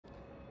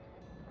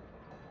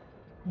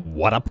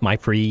What up, my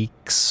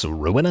freaks?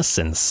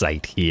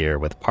 RuinusInsight here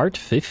with part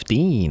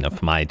 15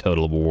 of my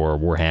Total War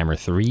Warhammer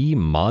 3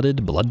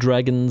 modded Blood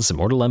Dragons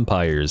Immortal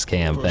Empires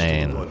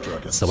campaign.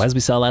 So as we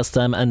saw last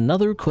time,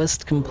 another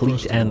quest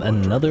complete and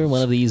another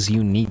one of these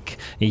unique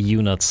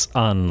units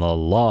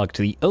unlocked.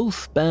 The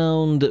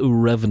Oathbound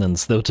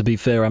Revenants, though to be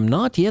fair, I'm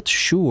not yet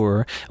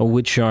sure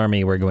which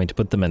army we're going to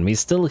put them in. We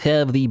still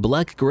have the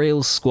Black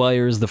Grail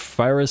Squires, the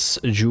Faris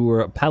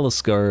Jur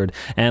Palace Guard,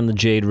 and the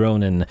Jade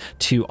Ronin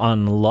to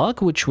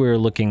unlock, which we're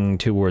looking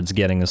towards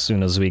getting as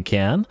soon as we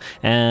can.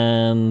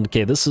 And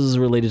okay, this is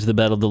related to the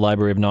Battle of the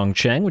Library of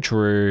Nongchang, which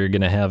we're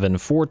gonna have in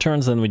 4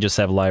 turns. Then we just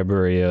have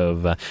Library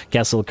of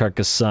Castle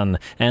Carcassonne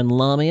and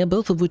Lamia,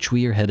 both of which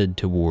we are headed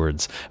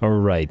towards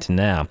right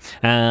now.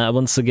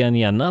 Once again,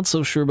 yeah, not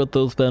so sure about the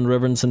Oathbound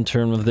Reverence in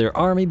terms of their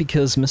army,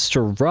 because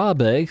Mr.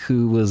 Rabe,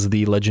 who was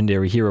the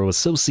legendary hero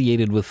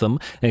associated with them,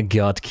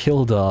 got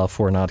killed off,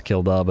 or not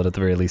killed off, but at the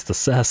very least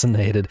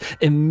assassinated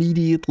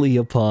immediately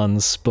upon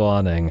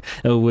spawning,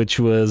 which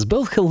was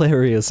both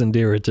hilarious and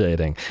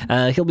irritating.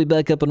 He'll be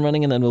back up and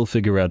running, and then we'll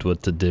figure out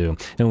what to do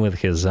with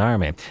his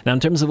army. Now, in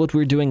terms of what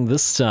we're doing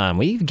this time,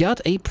 we've got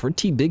a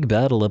pretty big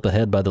battle up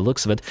ahead by the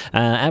looks of it.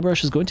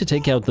 Abrash is going to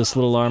take out this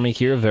little army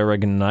here,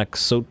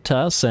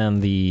 Veragnaxotas,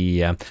 and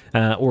the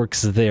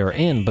orcs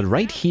therein, but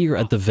right here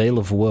at the Vale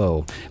of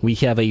Woe, we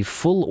have a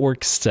full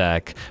orc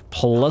stack,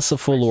 plus a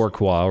full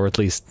orc-wa, or at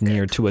least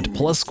near to it,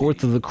 plus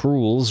Gorth of the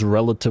Cruel's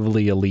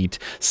relatively elite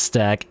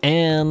stack,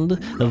 and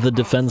the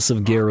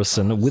defensive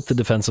garrison with the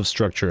defensive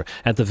structure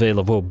at the Vale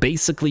of Woe.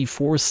 Basically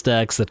 4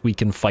 stacks that we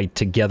can fight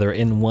together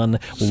in one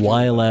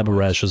while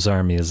Abarash's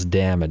army is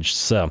damaged.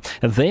 So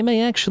they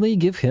may actually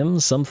give him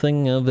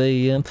something of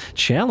a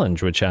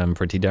challenge, which I'm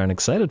pretty darn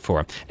excited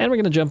for. And we're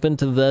going to jump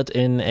into that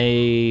in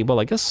a, well,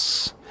 I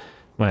guess...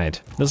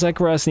 Wait, does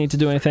Zacharias need to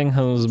do anything?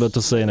 I was about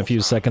to say in a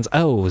few seconds.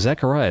 Oh,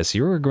 Zacharias,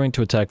 you're going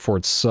to attack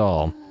Fort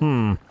Saul.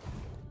 Alright,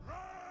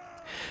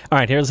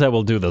 here's how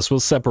we'll do this. We'll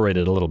separate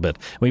it a little bit.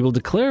 We will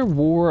declare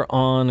war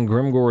on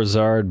Grimgor's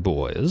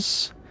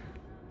Ardboys,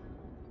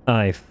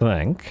 I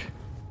think.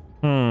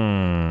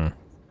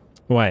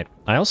 Wait,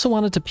 I also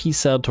wanted to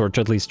peace out, or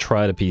at least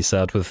try to peace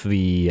out with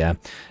the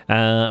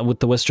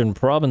Western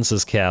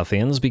Provinces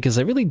Cathians, because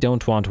I really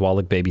don't want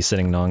Walach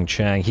babysitting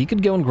Nongchang. He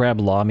could go and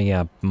grab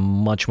Lamia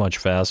much, much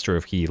faster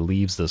if he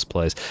leaves this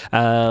place.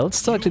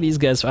 Let's talk to these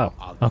guys. Oh,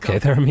 okay,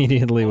 they're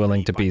immediately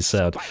willing to peace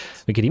out.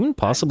 We could even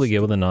possibly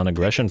go with a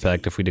non-aggression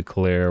pact if we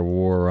declare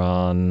war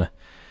on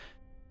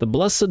the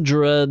Blessed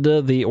Dread,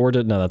 the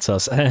Order, no, that's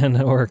us,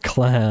 and or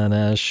Clan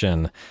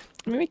Ashen.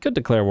 I mean, we could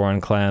declare war on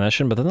Clan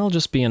Ashen, but then they'll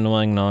just be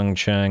annoying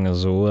Nongchang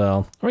as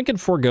well. Or we could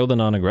forego the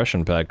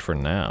non-aggression pact for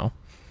now.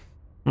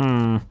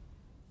 I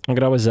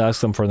could always ask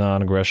them for the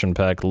non-aggression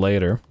pact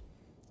later.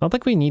 I don't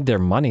think we need their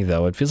money,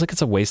 though. It feels like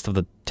it's a waste of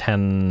the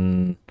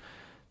 10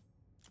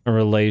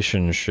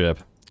 relationship.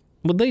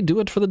 Would they do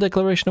it for the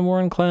declaration of war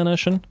on Clan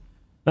Ashen?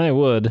 They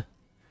would.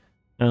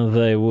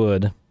 They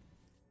would.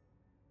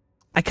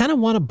 I kind of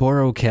want to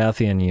borrow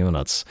Cathian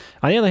units.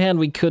 On the other hand,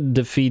 we could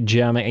defeat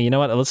Jiao Ming. You know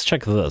what? Let's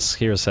check this.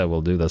 Here's how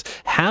we'll do this.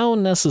 How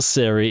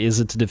necessary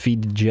is it to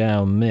defeat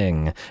Jiao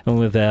Ming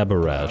with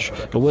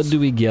Abarash? What do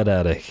we get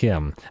out of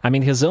him? I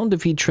mean, his own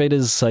defeat trait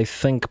is, I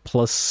think,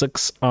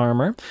 +6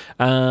 armor.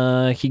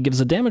 He gives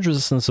a damage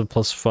resistance of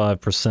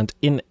 +5%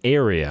 in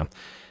area,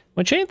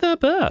 which ain't that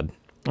bad.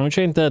 Which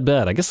ain't that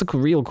bad. I guess the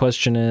real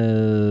question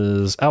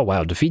is... Oh,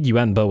 wow. Defeat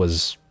Yuan Bo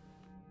is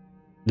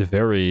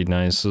very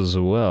nice as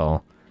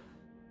well.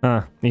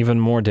 Huh, even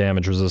more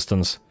damage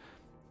resistance.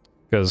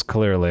 Because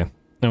clearly,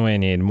 we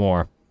need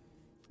more.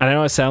 And I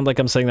know I sound like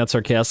I'm saying that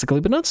sarcastically,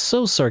 but not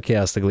so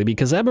sarcastically,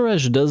 because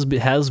Abarash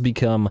has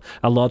become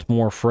a lot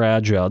more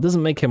fragile. It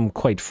doesn't make him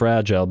quite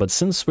fragile, but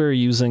since we're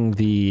using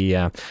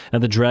the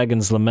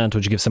Dragon's Lament,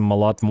 which gives him a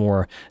lot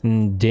more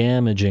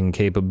damaging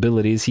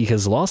capabilities, he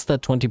has lost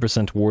that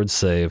 20% ward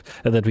save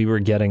that we were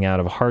getting out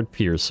of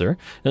Heartpiercer,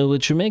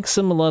 which makes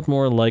him a lot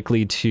more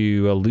likely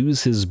to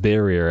lose his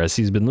barrier, as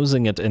he's been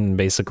losing it in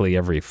basically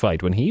every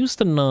fight, when he used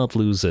to not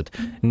lose it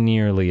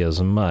nearly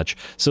as much.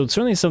 So it's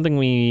certainly something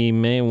we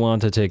may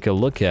want to take a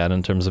look at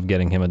in terms of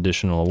getting him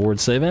additional ward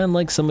save, and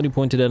like somebody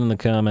pointed out in the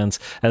comments,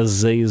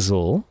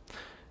 Azazel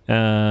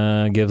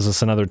gives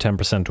us another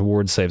 10%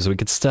 ward save, so we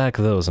could stack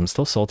those. I'm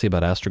still salty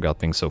about Astrogoth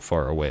being so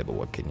far away, but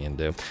what can you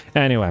do?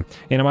 Anyway,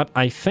 you know what?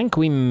 I think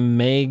we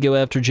may go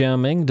after Jiao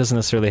Ming. Doesn't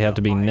necessarily have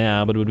to be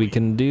now, but what we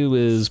can do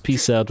is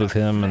peace out with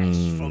him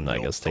and I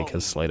guess take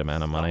his slight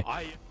amount of money.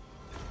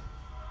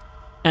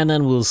 And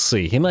then we'll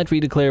see. He might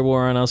redeclare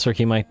war on us, or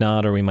he might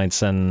not, or we might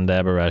send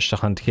Abarash to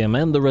hunt him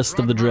and the rest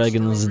of the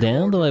dragons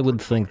down, though I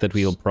would think that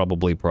we'll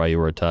probably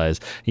prioritize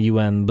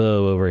Yuan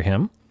Bo over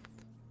him.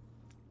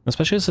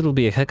 Especially as it'll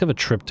be a heck of a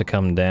trip to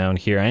come down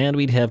here, and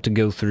we'd have to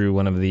go through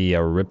one of the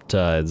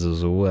Riptides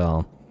as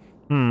well.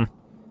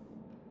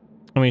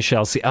 We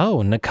shall see.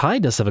 Oh,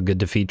 Nakai does have a good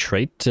defeat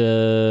trait,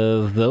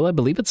 though I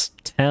believe it's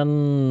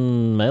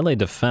and melee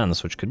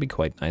defense, which could be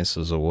quite nice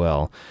as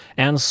well.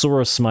 And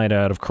Sora Smite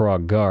out of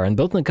Krogar. And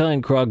both Nakai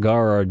and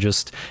Krogar are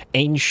just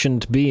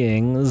ancient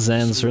beings,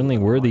 and certainly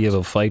worthy of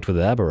a fight with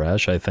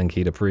Abarash. I think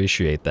he'd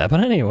appreciate that.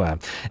 But anyway,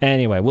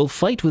 we'll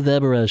fight with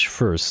Abarash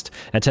first.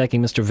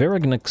 Attacking Mr.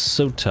 Verignac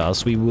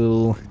Sotas, we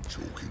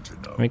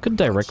could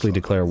directly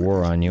declare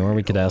war on you, or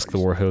we could ask the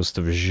War Host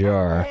of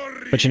Jar.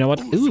 But you know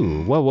what?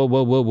 Ooh, whoa.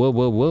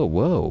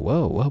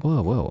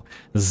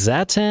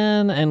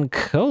 Zatan and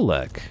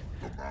Kolek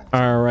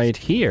are right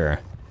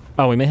here.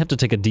 Oh, we may have to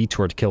take a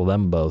detour to kill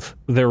them both.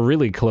 They're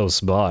really close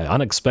by.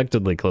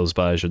 Unexpectedly close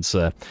by, I should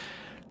say.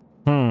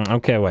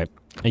 Okay, wait.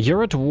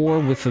 You're at war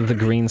with the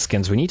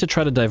Greenskins. We need to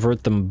try to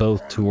divert them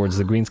both towards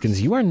the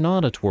Greenskins. You are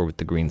not at war with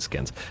the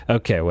Greenskins.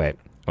 Okay, wait.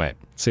 Let's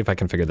see if I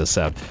can figure this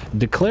out.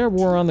 Declare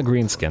war on the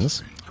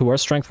Greenskins, who are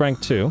strength rank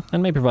 2,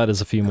 and may provide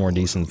us a few more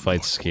decent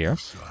fights here.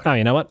 Oh,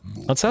 you know what?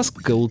 Let's ask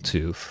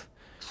Goldtooth.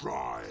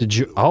 Did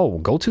you...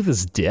 Oh, Goldtooth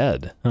is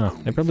dead. Huh.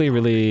 They probably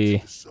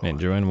really...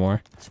 join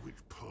war.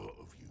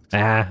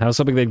 I was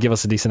hoping they'd give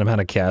us a decent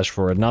amount of cash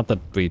for it. Not that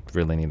we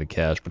really need the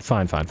cash, but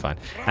fine.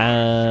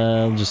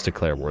 I'll just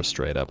declare war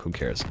straight up. Who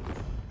cares?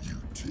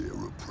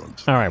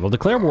 Alright, we'll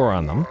declare war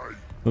on them.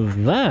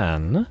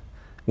 Then...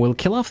 we'll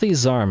kill off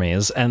these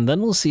armies, and then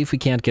we'll see if we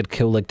can't get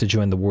Kolek to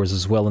join the wars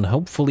as well, and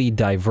hopefully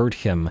divert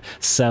him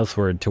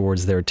southward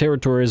towards their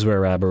territories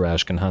where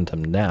Abarash can hunt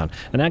him down.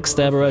 And next,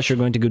 Abarash are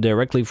going to go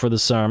directly for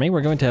this army.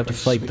 We're going to have to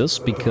fight this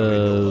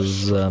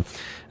because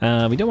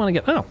we don't want to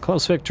get... Oh,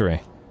 close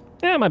victory.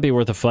 Yeah, it might be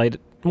worth a fight.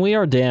 We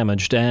are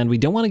damaged, and we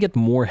don't want to get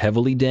more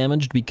heavily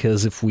damaged,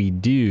 because if we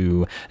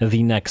do,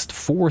 the next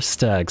 4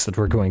 stacks that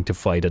we're going to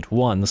fight at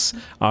once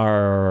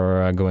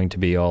are going to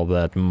be all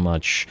that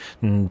much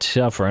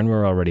tougher, and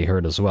we're already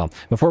hurt as well.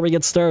 Before we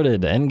get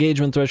started,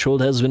 engagement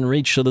threshold has been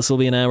reached, so this will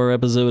be an hour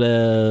episode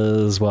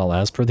as well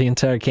as per the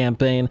entire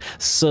campaign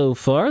so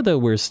far, though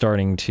we're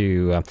starting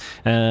to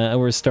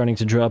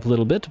drop a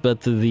little bit,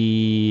 but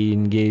the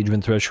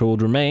engagement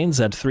threshold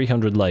remains at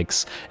 300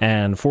 likes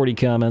and 40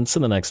 comments,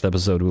 and the next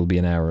episode will be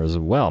an hour as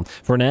well.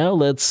 For now,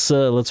 let's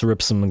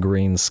rip some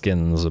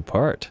Greenskins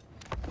apart.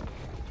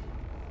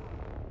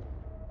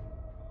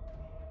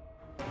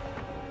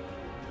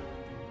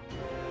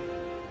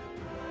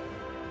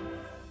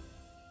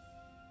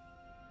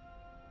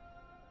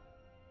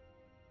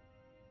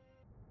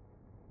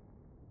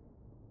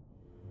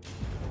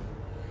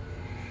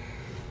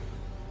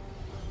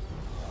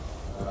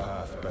 The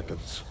path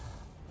beckons.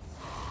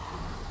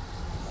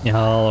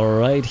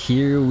 Alright,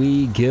 here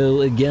we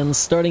go again,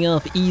 starting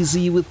off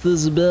easy with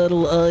this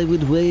battle, I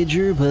would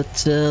wager,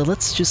 but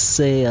let's just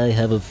say I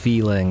have a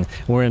feeling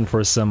we're in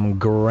for some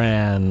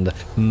grand,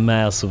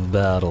 massive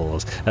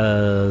battles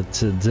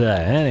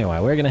today. Anyway,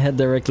 we're gonna head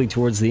directly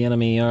towards the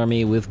enemy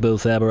army with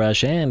both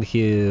Abarash and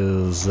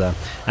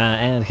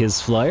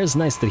his flyers.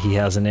 Nice that he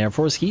has an air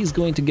force. He's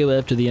going to go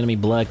after the enemy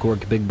Black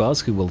Orc Big Boss,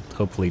 who will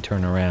hopefully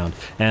turn around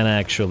and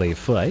actually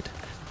fight.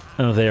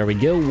 There we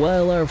go,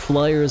 while our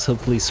flyers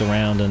hopefully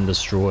surround and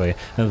destroy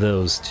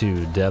those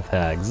 2 death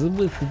hags,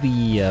 with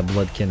the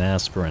Bloodkin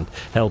Aspirant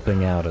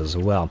helping out as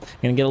well.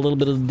 Gonna get a little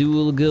bit of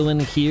duel going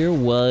here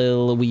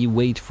while we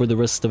wait for the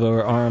rest of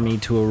our army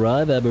to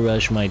arrive.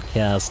 Abarash might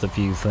cast a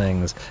few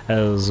things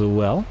as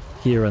well,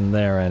 here and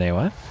there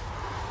anyway.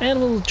 And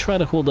we'll try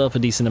to hold off a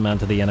decent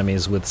amount of the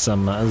enemies with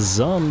some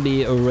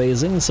zombie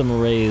raising,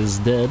 some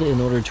raised dead, in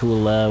order to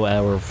allow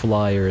our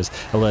flyers,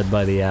 led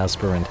by the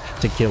aspirant,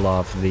 to kill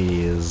off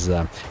these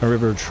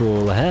river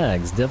troll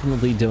hags.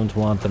 Definitely don't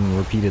want them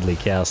repeatedly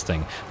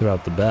casting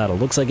throughout the battle.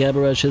 Looks like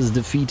Abarash has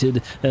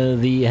defeated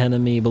the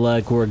enemy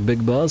Black Orc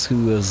Big Boss,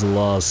 who has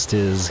lost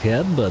his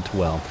head, but,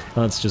 well,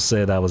 let's just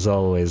say that was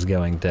always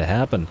going to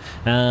happen.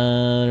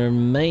 Our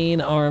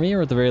main army,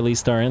 or at the very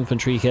least our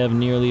infantry, have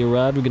nearly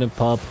arrived. We're going to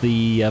pop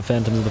the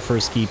Phantoms of the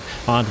First Keep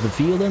onto the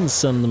field and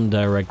send them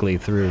directly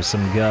through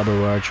some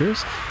Gabo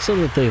archers so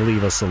that they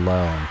leave us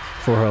alone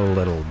for a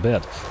little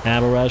bit.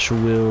 Abarash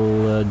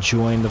will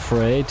join the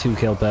fray to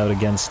help out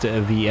against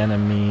the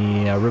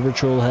enemy River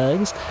Troll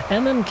Hags,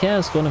 and then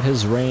cast one of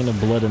his Rain of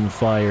Blood and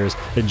Fires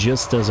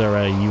just as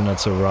our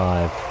units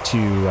arrive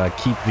to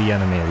keep the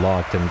enemy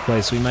locked in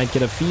place. We might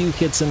get a few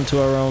hits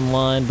into our own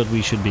line, but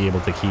we should be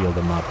able to heal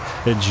them up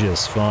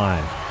just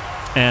fine.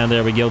 And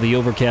there we go, the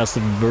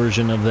overcasted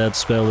version of that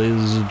spell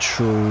is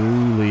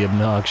truly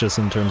obnoxious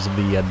in terms of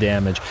the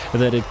damage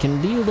that it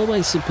can deal, though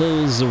I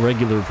suppose the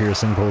regular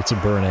piercing bolts of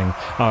burning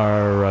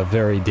are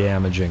very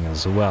damaging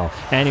as well.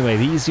 Anyway,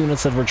 these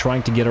units that were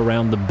trying to get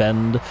around the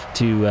bend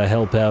to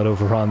help out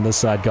over on this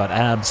side got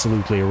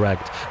absolutely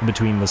wrecked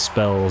between the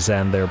spells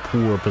and their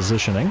poor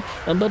positioning.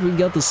 But we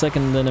got the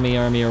second enemy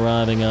army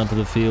arriving onto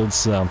the field,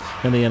 so,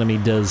 and the enemy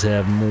does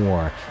have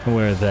more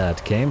where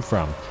that came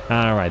from.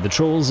 Alright, the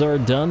trolls are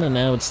done,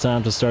 and now it's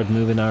time to start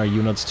moving our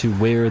units to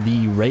where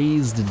the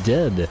raised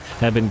dead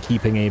have been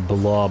keeping a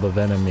blob of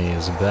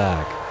enemies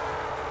back.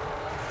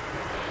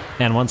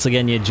 And once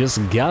again, you just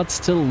got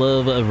to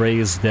love a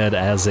Raise Dead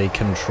as a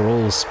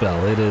control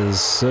spell. It is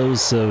so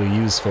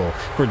useful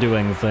for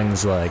doing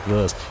things like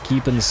this,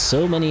 keeping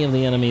so many of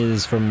the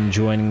enemies from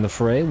joining the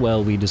fray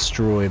while we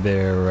destroy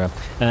their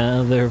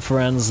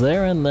friends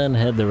there, and then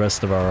head the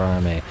rest of our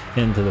army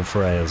into the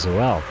fray as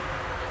well.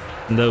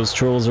 Those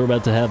trolls are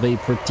about to have a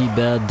pretty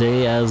bad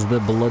day as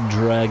the Blood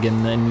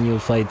Dragon and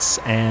Neophytes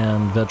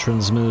and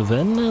Veterans move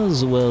in,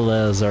 as well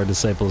as our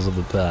Disciples of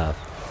the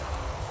Path.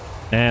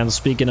 And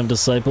speaking of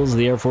Disciples,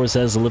 the Air Force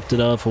has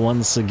lifted off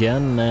once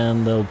again,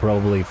 and they'll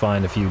probably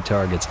find a few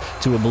targets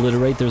to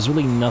obliterate. There's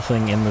really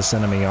nothing in this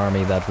enemy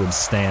army that would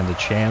stand a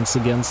chance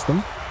against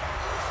them.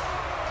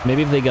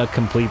 Maybe if they got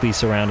completely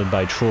surrounded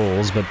by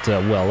trolls, but,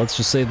 well, let's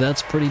just say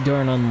that's pretty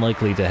darn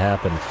unlikely to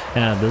happen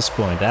at this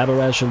point.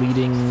 Abarash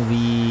leading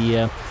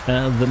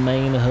the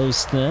main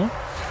host now,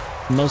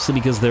 mostly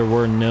because there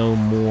were no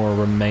more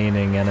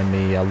remaining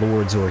enemy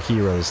lords or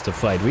heroes to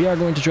fight. We are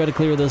going to try to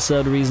clear this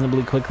out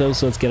reasonably quick, though,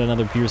 so let's get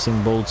another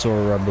piercing bolts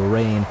or a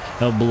rain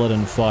of blood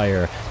and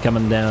fire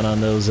coming down on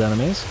those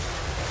enemies.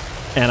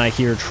 And I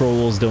hear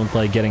trolls don't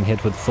like getting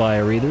hit with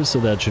fire either, so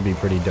that should be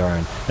pretty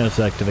darn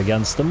effective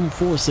against them,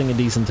 forcing a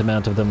decent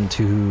amount of them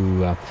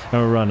to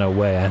run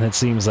away, and it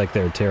seems like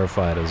they're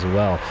terrified as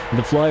well.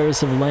 The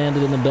flyers have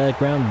landed in the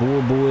background,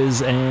 boar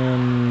boys,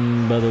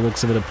 and by the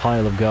looks of it, a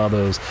pile of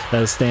gobos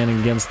standing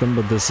against them,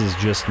 but this is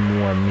just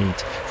more meat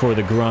for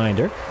the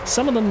grinder.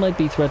 Some of them might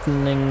be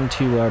threatening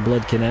to our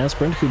Bloodkin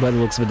Aspirant, who by the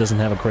looks of it doesn't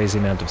have a crazy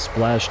amount of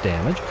splash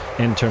damage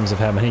in terms of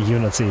how many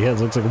units he has.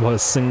 Looks like about a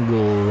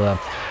single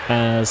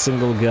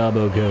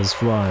gobbo goes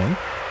flying.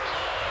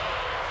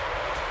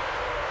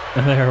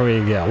 There we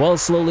go. Well,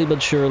 slowly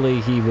but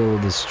surely he will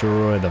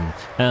destroy them.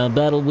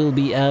 Battle will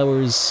be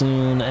ours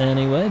soon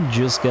anyway.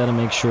 Just gotta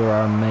make sure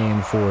our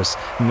main force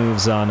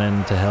moves on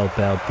in to help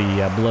out the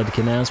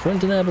Bloodkin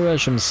Aspirant, and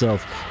Abarash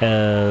himself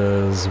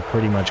has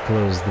pretty much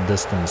closed the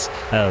distance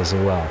as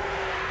well.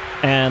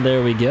 And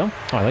there we go.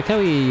 Oh, I like how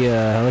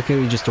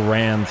he just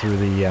ran through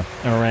the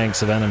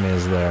ranks of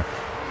enemies there.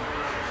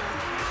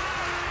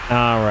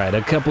 Alright,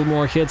 a couple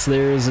more hits.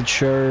 There's a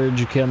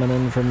charge coming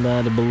in from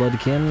that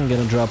Bloodkin.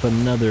 Gonna drop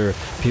another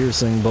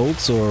piercing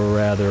bolts, or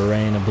rather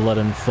rain of blood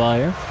and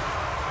fire.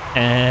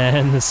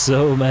 And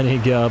so many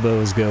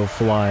gobos go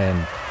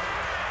flying.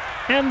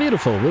 And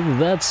beautiful. With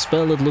that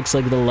spell, it looks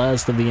like the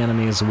last of the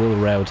enemies will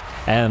rout,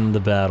 and the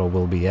battle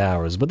will be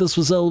ours. But this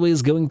was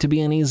always going to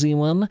be an easy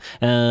one.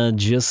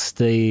 Just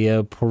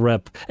a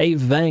prep, a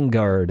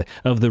vanguard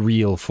of the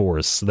real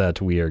force that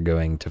we are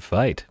going to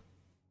fight.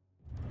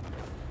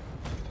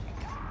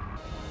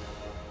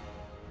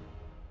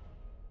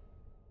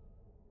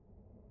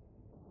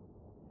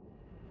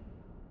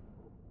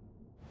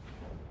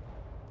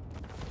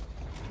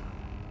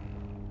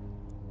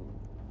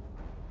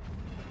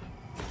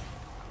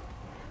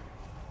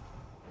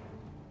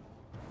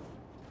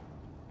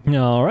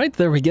 Alright,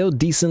 there we go.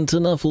 Decent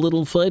enough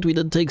little fight. We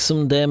did take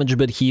some damage,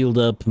 but healed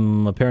up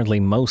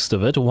apparently most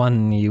of it.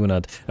 One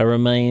unit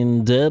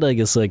remained dead. I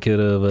guess I could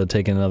have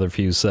taken another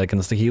few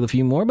seconds to heal a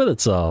few more, but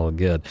it's all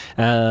good.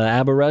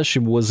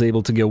 Abarash was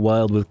able to go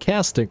wild with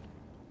casting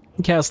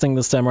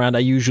this time around. I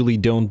usually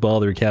don't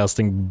bother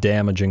casting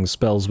damaging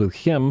spells with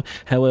him.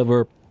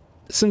 However,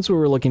 since we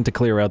were looking to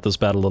clear out this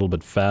battle a little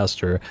bit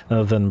faster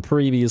than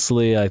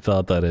previously, I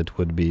thought that it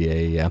would be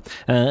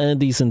a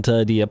decent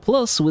idea.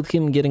 Plus, with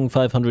him getting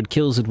 500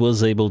 kills, it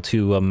was able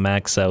to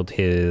max out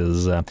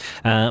his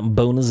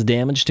bonus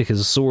damage to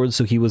his sword,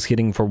 so he was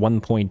hitting for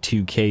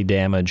 1.2k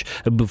damage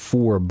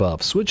before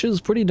buffs, which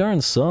is pretty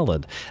darn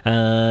solid.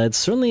 It's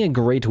certainly a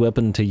great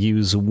weapon to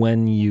use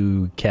when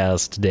you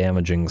cast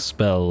damaging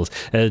spells,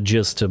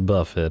 just to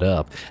buff it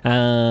up.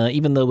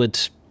 Even though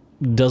it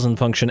doesn't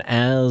function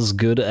as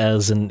good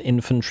as an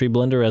infantry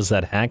blender as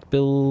that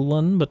Hackbill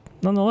one, but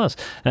nonetheless,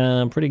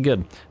 pretty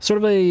good. Sort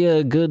of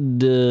a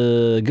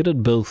good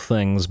at both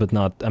things, but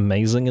not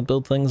amazing at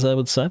both things, I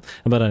would say.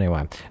 But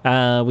anyway,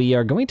 we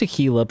are going to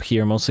heal up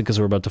here, mostly because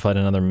we're about to fight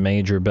another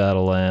major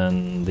battle,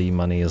 and the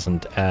money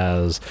isn't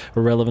as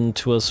relevant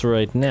to us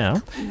right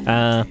now.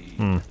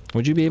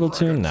 Would you be able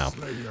to? No.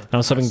 I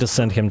was hoping to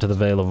send him to the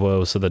Veil of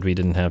Woe so that we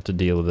didn't have to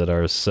deal with it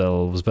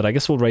ourselves, but I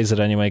guess we'll raise it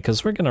anyway,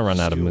 because we're going to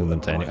run out of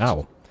movement anyway.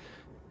 Ow.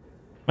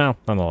 Well,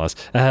 nonetheless,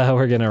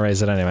 we're going to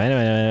raise it anyway.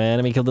 Anyway,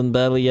 enemy killed in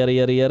battle, yada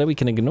yada yada. We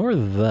can ignore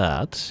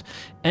that,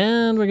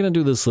 and we're going to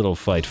do this little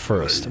fight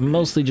first,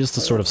 mostly just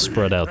to sort of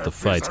spread out the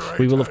fights.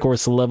 We will, of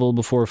course, level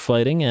before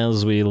fighting,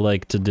 as we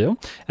like to do.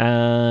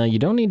 You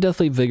don't need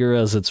Deathly Vigor,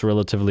 as it's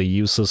relatively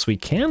useless. We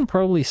can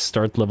probably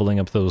start leveling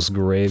up those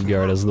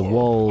Graveguard, as the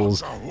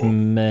walls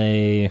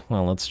may,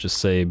 well, let's just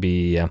say,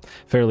 be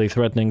fairly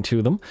threatening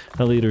to them.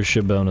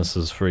 Leadership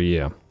bonuses for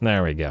you.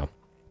 There we go.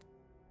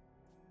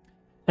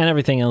 And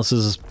everything else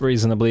is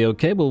reasonably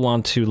okay. We'll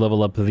want to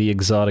level up the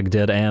Exotic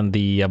Dead and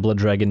the Blood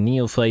Dragon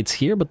Neophytes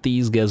here, but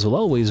these guys will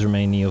always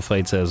remain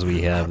Neophytes as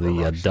we have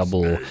the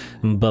double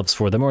buffs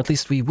for them, or at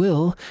least we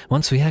will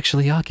once we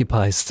actually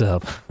occupy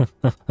stuff.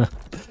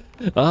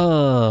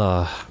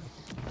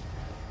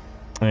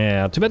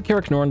 Yeah, too bad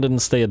KHORNE didn't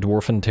stay at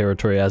Dwarfen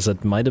territory, as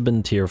it might have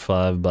been tier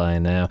 5 by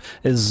now.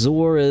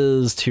 Azor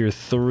is tier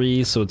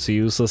 3, so it's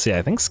useless. Yeah,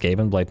 I think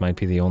Skavenblight might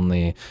be the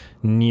only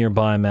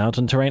nearby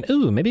mountain terrain.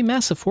 Ooh, maybe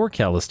Massive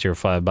Forecal is tier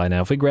 5 by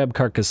now. If we grab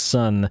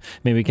Carcassonne,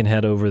 maybe we can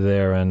head over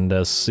there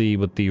and see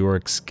what the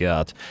orcs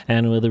got,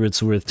 and whether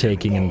it's worth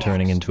taking and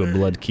turning into a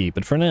Bloodkeep.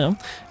 But for now,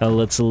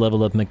 let's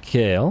level up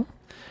Mikhail,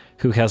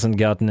 who hasn't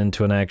gotten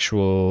into an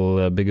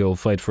actual big old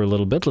fight for a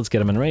little bit. Let's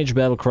get him in Rage,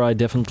 Battlecry,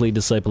 definitely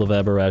Disciple of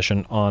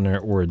Aberration, Honor,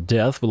 or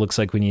Death. It looks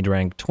like we need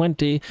rank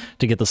 20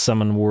 to get the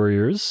Summon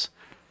Warriors.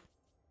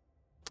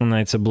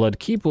 Knights of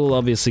Bloodkeep will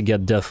obviously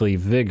get Deathly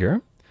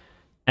Vigor.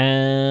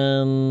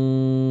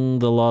 And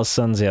the Lost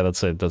Sons, yeah,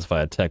 that's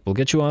via tech. We'll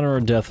get you Honor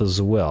or Death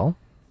as well.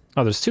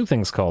 Oh, there's two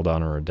things called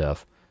Honor or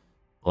Death.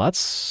 Well,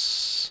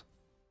 that's...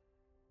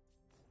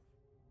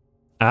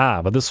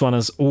 Ah, but this one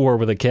is OR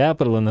with a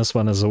capital, and this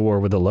one is OR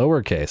with a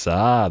lowercase.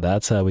 Ah,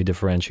 that's how we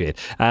differentiate.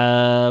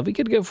 We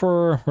could go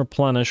for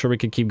Replenish, or we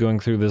could keep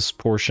going through this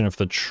portion of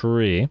the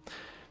tree.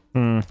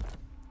 We're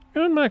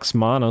in max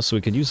mono, so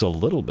we could use a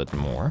little bit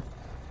more,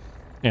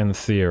 in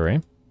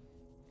theory.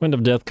 Wind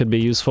of Death could be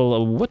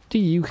useful. What do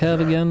you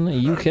have again?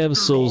 You have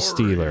Soul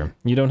Stealer.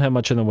 You don't have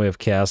much in the way of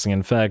casting.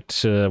 In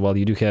fact, well,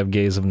 you do have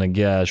Gaze of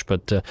Nagash,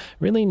 but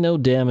really no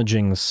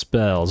damaging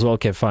spells. Well,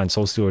 okay, fine,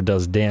 Soul Stealer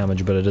does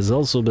damage, but it is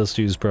also best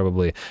used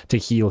probably to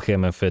heal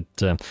him if it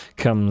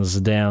comes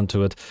down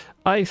to it.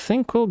 I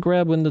think we'll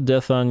grab Wind of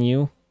Death on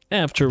you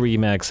after we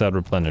max out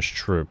Replenish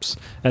troops,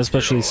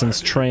 especially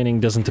since training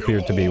doesn't appear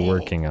to be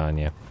working on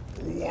you.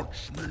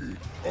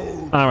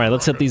 Alright,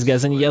 let's hit these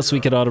guys, and yes, we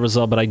could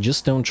auto-resolve, but I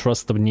just don't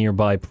trust the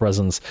nearby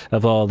presence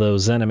of all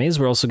those enemies.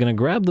 We're also going to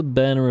grab the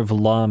Banner of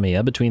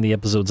Lamia. Between the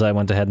episodes, I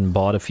went ahead and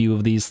bought a few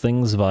of these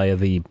things via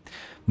the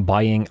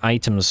buying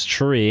items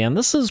tree, and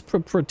this is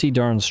pretty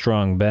darn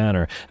strong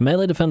banner.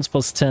 Melee defense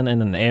plus 10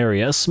 in an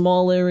area. A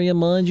small area,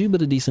 mind you,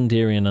 but a decent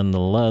area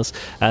nonetheless.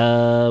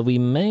 We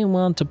may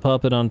want to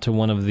pop it onto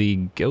one of the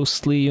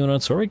ghostly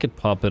units, or we could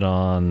pop it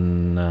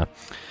on...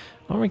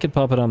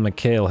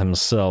 Mikhail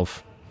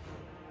himself.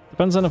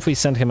 Depends on if we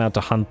send him out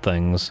to hunt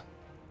things.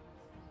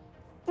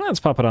 Let's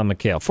pop it on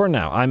Mikhail. For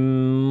now, I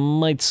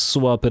might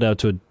swap it out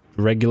to a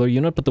regular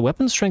unit, but the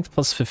weapon strength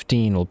plus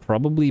 15 will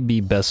probably be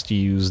best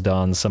used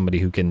on somebody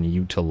who can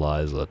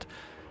utilize it.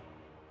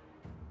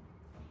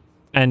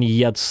 And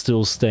yet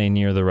still stay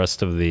near the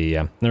rest of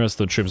the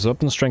troops. The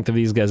weapon strength of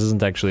these guys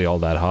isn't actually all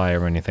that high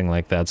or anything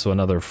like that, so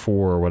another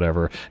 4 or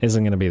whatever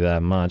isn't going to be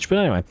that much. But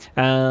anyway,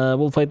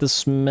 we'll fight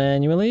this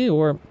manually,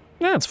 or...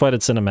 yeah, let's fight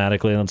it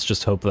cinematically, and let's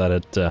just hope that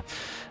it,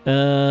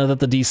 that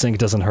the desync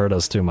doesn't hurt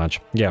us too much.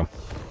 Yeah.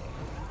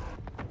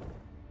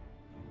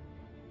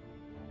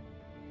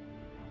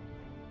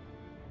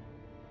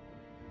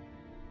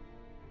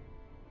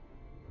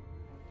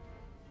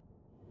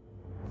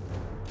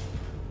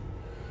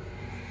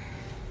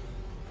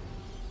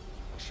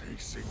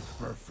 Chasing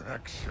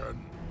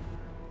perfection.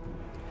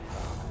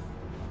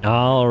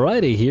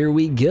 Alrighty, here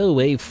we go,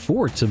 a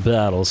fort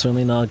battle.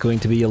 Certainly not going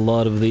to be a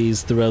lot of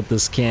these throughout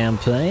this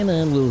campaign,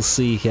 and we'll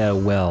see how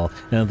well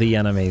the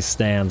enemy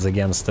stands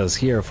against us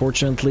here.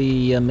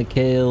 Fortunately,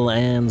 Mikhail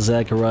and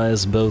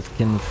Zacharias both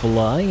can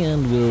fly,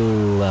 and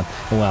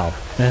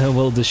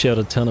we'll dish out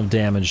a ton of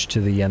damage to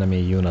the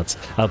enemy units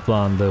up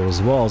on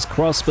those walls.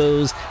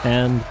 Crossbows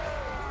and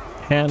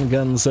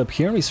handguns up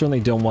here. We certainly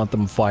don't want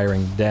them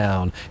firing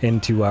down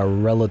into our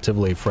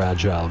relatively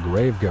fragile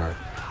Graveguard.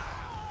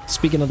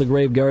 Speaking of the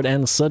Graveguard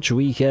and such,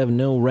 we have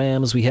no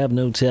rams, we have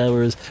no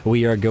towers,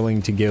 we are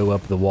going to go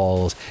up the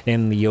walls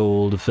in the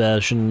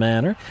old-fashioned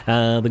manner.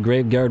 The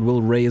Graveguard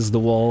will raise the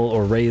wall,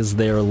 or raise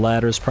their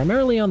ladders,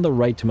 primarily on the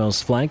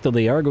rightmost flank, though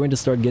they are going to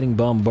start getting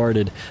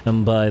bombarded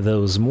by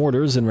those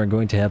mortars, and we're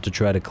going to have to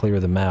try to clear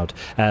them out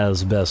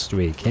as best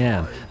we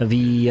can.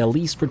 The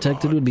least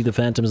protected would be the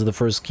Phantoms of the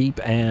First Keep,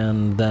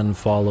 and then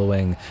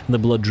following the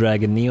Blood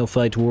Dragon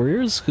Neophyte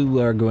Warriors, who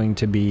are going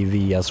to be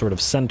the sort of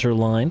center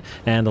line,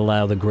 and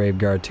allow the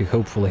Graveguard to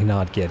hopefully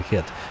not get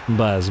hit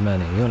by as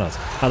many units.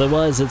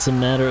 Otherwise, it's a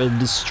matter of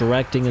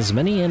distracting as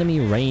many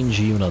enemy range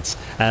units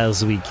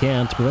as we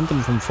can to prevent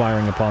them from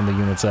firing upon the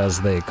units as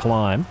they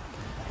climb.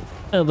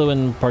 Although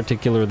in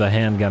particular, the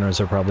handgunners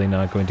are probably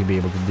not going to be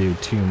able to do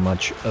too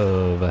much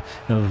of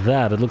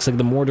that. It looks like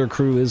the mortar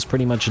crew is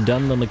pretty much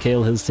done, though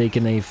Mikhail has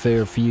taken a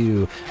fair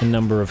few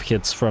number of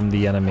hits from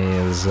the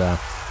enemies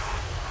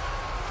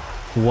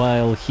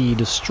while he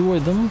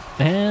destroyed them,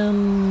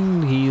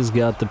 and he's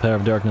got the Power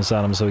of Darkness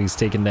on him, so he's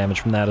taken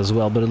damage from that as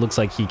well, but it looks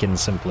like he can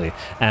simply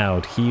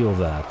out-heal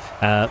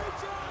that.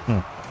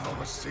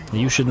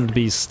 You shouldn't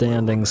be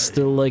standing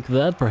still like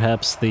that.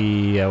 Perhaps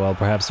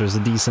perhaps there's a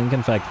desync.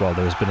 In fact, well,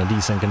 there's been a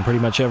desync in pretty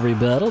much every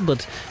battle,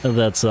 but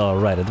that's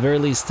alright. At the very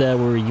least,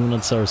 our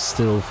units are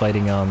still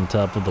fighting on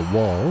top of the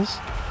walls,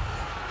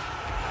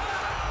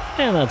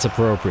 and that's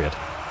appropriate.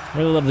 I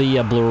really love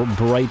the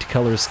bright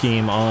color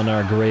scheme on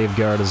our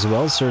Graveguard as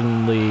well.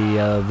 Certainly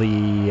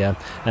the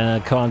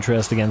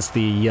contrast against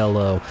the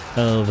yellow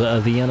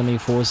of the enemy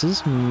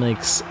forces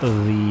makes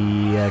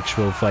the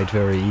actual fight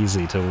very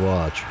easy to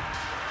watch.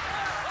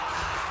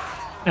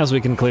 as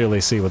we can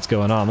clearly see what's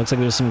going on. Looks like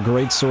there's some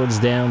great swords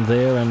down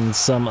there and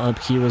some up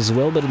here as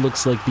well, but it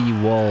looks like the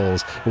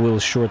walls will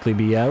shortly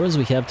be ours.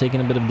 We have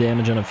taken a bit of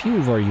damage on a few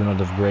of our unit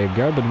of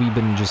Graveguard, but we've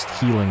been just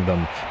healing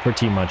them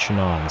pretty much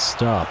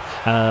non-stop.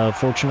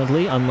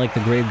 Fortunately, unlike the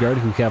Graveguard,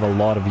 who have a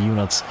lot of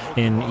units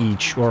in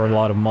each, or a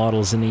lot of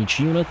models in each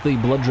unit, the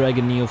Blood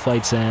Dragon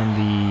Neophytes and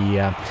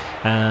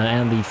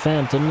the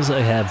Phantoms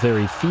have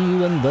very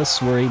few, and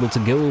thus we're able to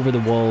go over the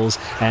walls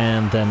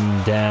and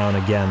then down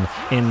again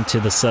into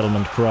the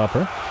settlement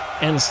proper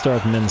and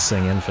start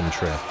mincing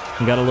infantry.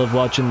 You gotta love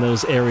watching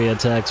those area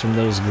attacks from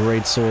those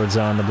great swords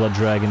on the Blood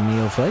Dragon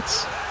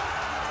Neophytes.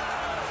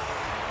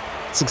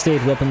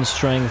 68 weapon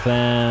strength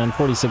and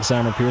 46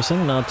 armor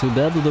piercing, not too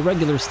bad. The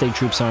regular state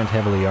troops aren't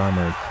heavily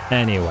armored.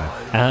 Anyway,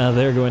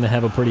 they're going to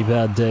have a pretty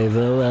bad day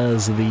though,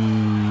 as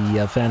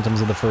the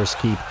Phantoms of the First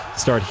Keep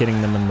start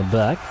hitting them in the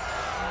back.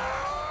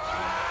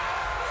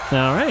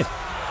 Alright.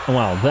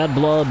 Well, that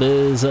blob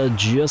is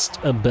just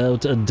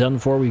about done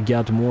for. We've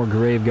got more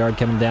Graveguard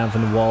coming down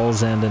from the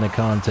walls and in a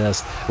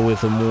contest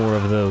with more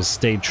of those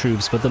state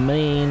troops. But the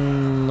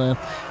main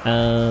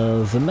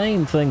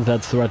thing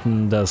that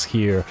threatened us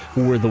here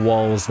were the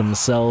walls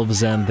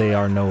themselves, and they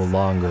are no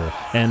longer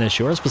an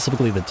issue, or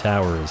specifically the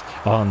towers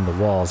on the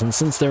walls. And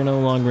since they're no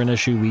longer an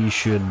issue, we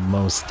should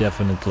most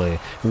definitely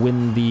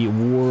win the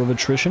war of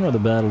attrition, or the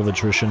battle of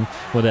attrition,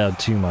 without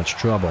too much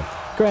trouble.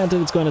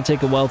 Granted, it's going to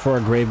take a while for our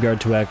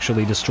Graveguard to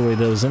actually destroy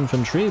those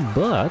infantry,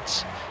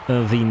 but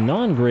the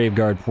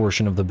non-Graveguard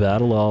portion of the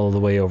battle, all the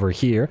way over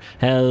here,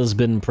 has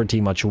been pretty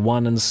much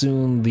won, and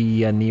soon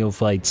the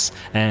Neophytes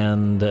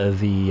and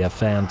the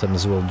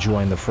Phantoms will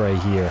join the fray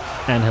here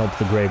and help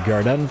the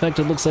Graveguard out. In fact,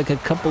 it looks like a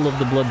couple of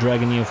the Blood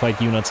Dragon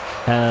Neophyte units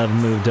have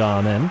moved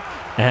on in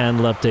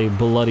and left a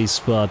bloody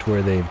spot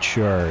where they've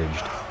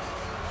charged.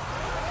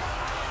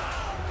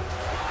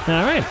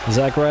 Alright,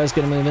 Zachariah's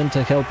gonna move in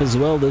to help as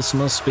well. This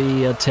must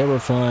be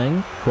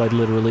terrifying, quite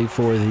literally,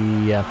 for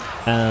the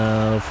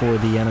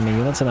enemy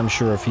units, and I'm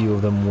sure a few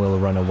of them will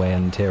run away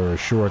in terror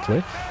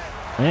shortly.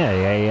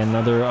 Hey,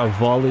 another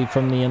volley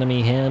from the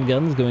enemy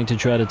handguns, going to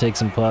try to take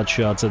some pot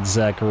shots at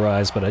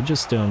Zacharias, but I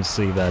just don't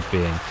see that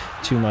being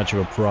too much of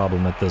a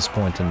problem at this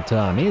point in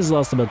time. He's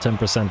lost about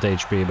 10%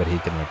 HP, but he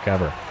can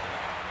recover.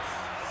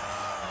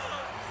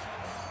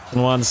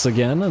 Once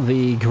again,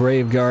 the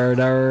Graveguard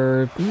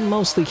are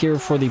mostly here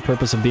for the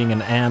purpose of being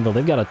an anvil.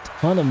 They've got a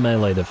ton of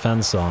melee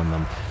defense on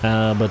them,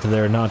 but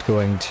they're not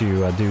going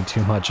to do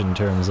too much in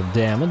terms of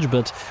damage.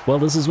 But, well,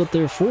 this is what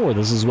they're for.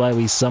 This is why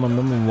we summon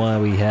them and why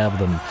we have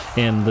them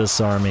in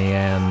this army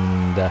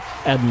and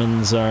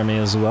Edmund's army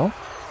as well.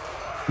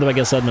 Though I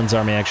guess Edmund's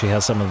army actually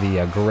has some of the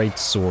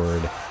Greatsword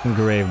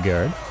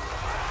Graveguard.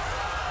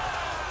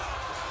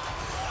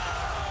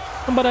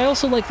 But I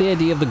also like the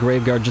idea of the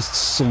Graveguard just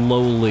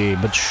slowly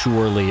but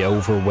surely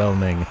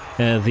overwhelming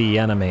the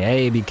enemy.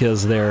 A,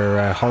 because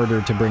they're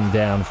harder to bring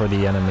down for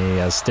the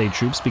enemy state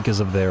troops because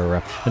of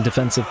their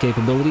defensive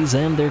capabilities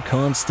and their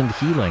constant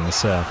healing.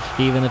 So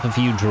even if a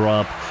few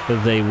drop,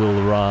 they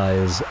will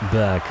rise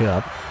back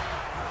up.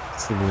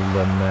 It's a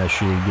little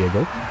mashy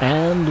giggle.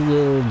 And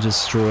will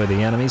destroy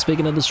the enemy.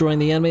 Speaking of destroying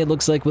the enemy, it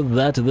looks like with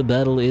that, the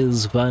battle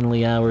is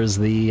finally ours.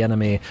 The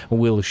enemy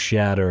will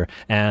shatter,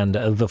 and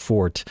the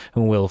fort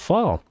will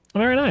fall.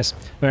 Very nice.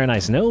 Very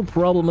nice. No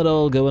problem at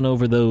all going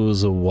over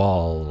those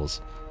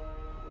walls.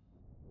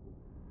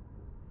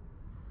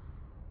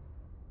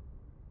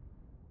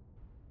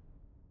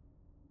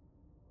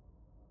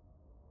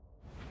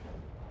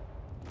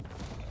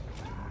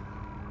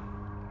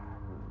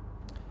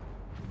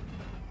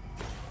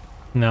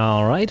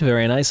 Alright,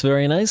 very nice,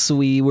 very nice.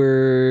 We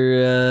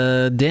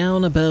were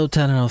down about,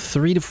 I don't know,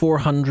 300 to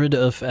 400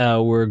 of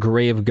our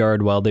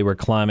Graveguard while they were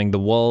climbing the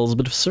walls,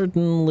 but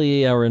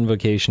certainly our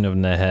Invocation of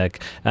Nehek,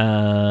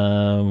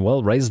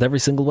 well, raised every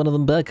single one of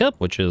them back up,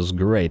 which is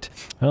great.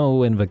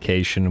 Oh,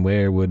 Invocation,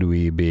 where would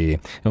we be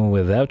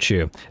without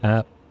you?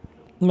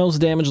 Most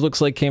damage looks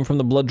like came from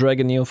the Blood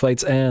Dragon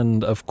Neophytes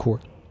and, of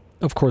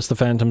course, the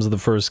Phantoms of the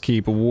First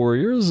Keep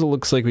Warriors. It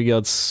looks like we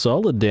got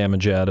solid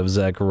damage out of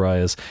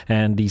Zacharias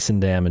and decent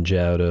damage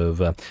out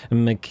of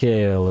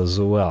Mikhail as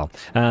well.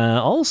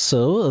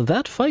 Also,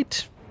 that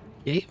fight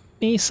gave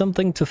me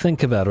something to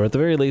think about, or at the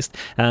very least,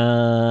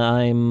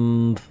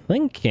 I'm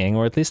thinking,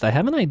 or at least I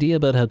have an idea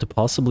about how to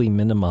possibly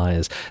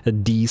minimize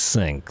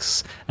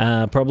desyncs.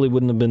 Probably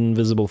wouldn't have been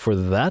visible for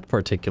that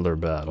particular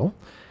battle.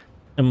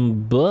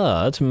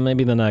 But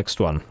maybe the next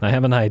one. I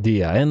have an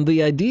idea, and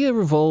the idea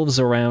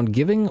revolves around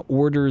giving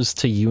orders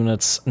to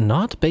units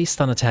not based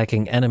on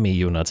attacking enemy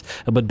units,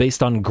 but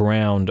based on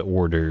ground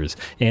orders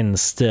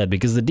instead,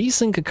 because the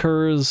desync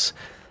occurs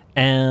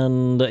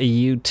and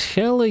you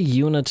tell a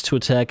unit to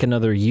attack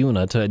another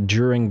unit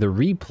during the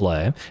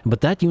replay,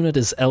 but that unit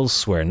is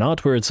elsewhere,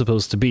 not where it's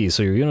supposed to be,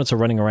 so your units are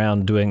running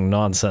around doing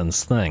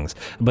nonsense things.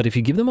 But if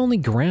you give them only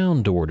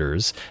ground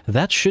orders,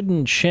 that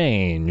shouldn't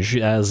change,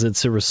 as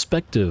it's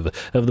irrespective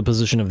of the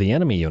position of the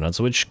enemy units,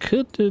 which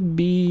could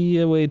be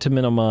a way to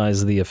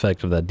minimize the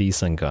effect of that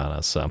desync on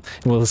us, so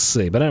we'll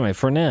see. But anyway,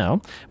 for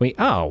now,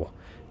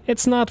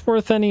 It's not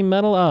worth any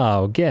metal.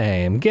 Oh,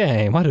 game.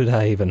 Why did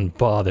I even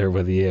bother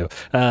with you?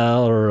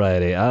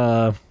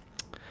 Alrighty,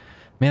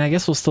 man, I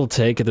guess we'll still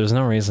take it. There's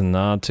no reason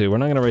not to. We're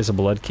not gonna raise a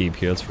blood keep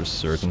here, that's for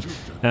certain.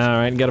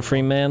 Alright, got a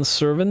free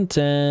manservant,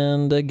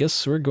 and I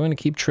guess we're going to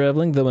keep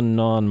traveling, though in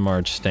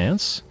non-march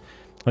stance.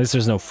 At least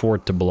there's no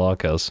fort to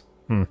block us.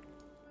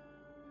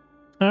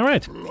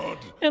 Alright,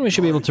 and we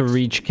should be able to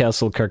reach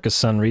Castle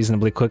Carcassonne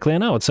reasonably quickly. I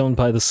know it's owned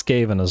by the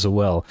Skaven as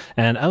well.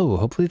 And, oh,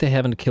 hopefully they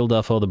haven't killed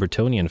off all the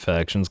Bretonnian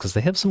factions, because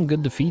they have some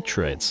good defeat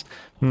traits.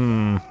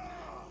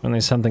 Only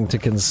something to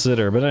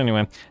consider, but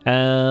anyway.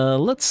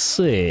 Let's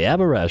see.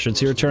 Abarash, it's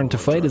your turn to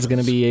fight. It's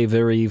going to be a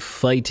very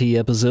fighty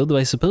episode, though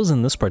I suppose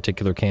in this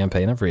particular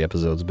campaign, every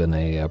episode's been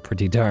a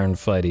pretty darn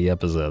fighty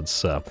episode,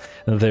 so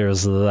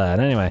there's that.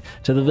 Anyway,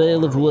 to the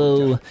Vale of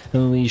Woe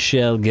we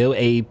shall go.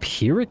 A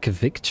Pyrrhic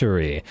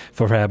victory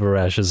for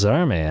Abarash's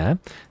army, eh?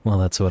 Well,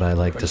 that's what I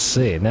like to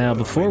see. Now,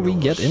 before we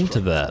get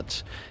into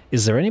that,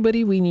 is there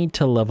anybody we need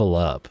to level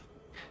up?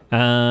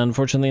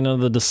 Unfortunately, none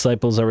of the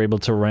disciples are able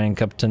to rank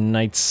up to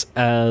knights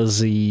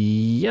as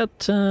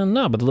yet.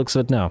 No, but it looks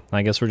of it now.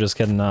 I guess we're just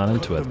getting on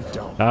into it.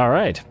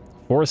 Alright,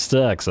 4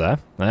 stacks, huh?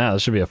 Ah,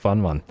 this should be a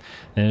fun one.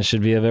 And it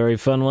should be a very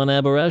fun one,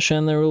 Abarash,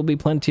 and there will be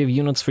plenty of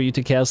units for you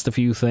to cast a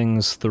few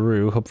things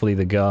through, hopefully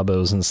the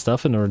gobos and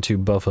stuff, in order to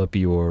buff up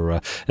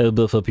your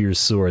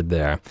sword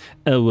there.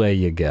 Away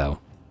you go.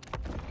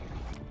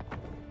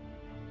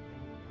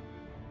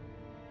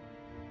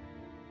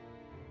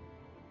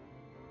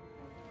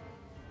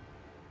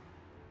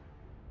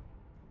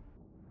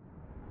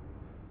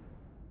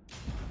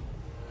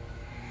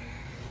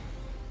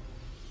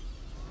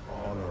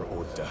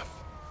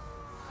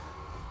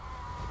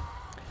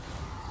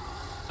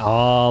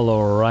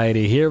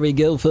 Alrighty, here we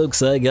go,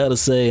 folks. I gotta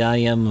say, I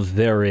am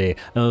very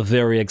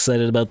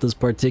excited about this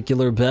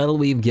particular battle.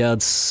 We've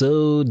got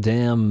so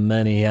damn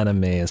many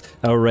enemies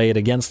arrayed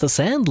against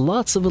us, and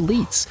lots of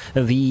elites.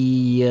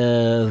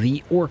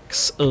 The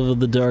orcs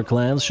of the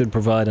Darklands should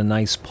provide a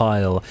nice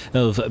pile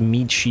of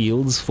meat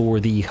shields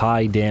for the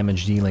high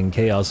damage dealing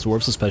Chaos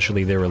Dwarfs,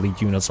 especially their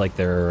elite units like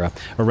their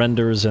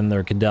Renders and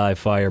their Kadai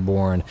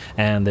Fireborn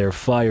and their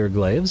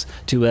Fireglaves,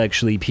 to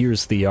actually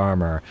pierce the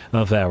armor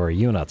of our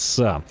units.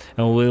 So,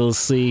 and we'll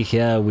see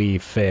how we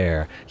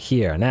fare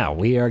here. Now,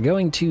 we are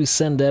going to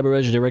send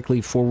Abarash directly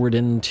forward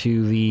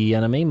into the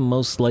enemy,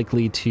 most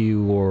likely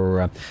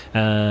to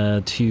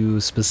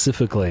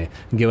specifically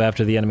go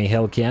after the enemy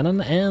Hell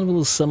Cannon, and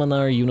we'll summon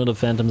our unit of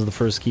Phantoms of the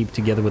First Keep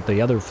together with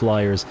the other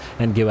Flyers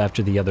and go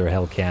after the other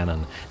Hell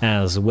Cannon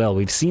as well.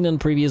 We've seen in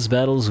previous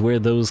battles where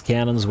those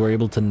cannons were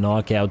able to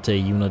knock out a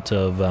unit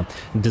of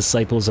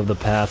Disciples of the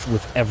Path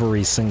with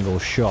every single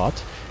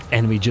shot,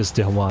 and we just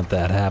don't want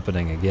that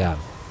happening again.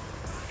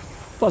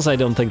 Plus, I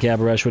don't think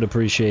Abarash would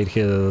appreciate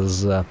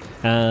his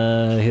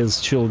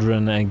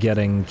children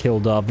getting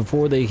killed off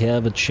before they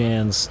have a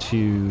chance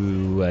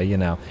to, you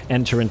know,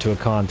 enter into a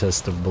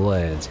contest of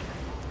blades.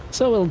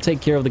 So we'll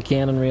take care of the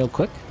cannon real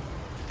quick.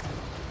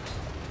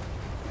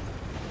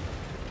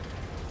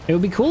 It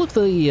would be cool if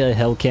the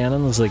Hell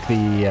Cannons, like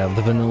the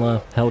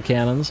vanilla Hell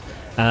Cannons,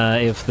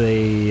 if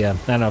they, I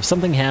don't know, if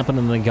something happened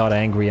and they got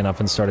angry enough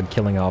and started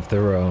killing off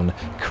their own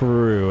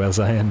crew, as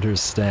I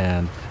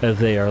understand that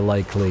they are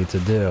likely to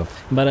do.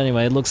 But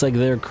anyway, it looks like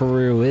their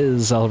crew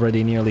is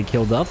already nearly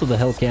killed off, but the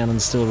Hell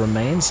Cannons still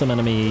remain. Some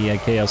enemy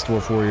Chaos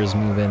Dwarf Warriors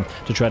move in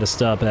to try to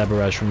stop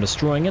Abarash from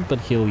destroying it, but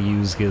he'll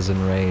use his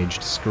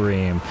enraged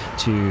scream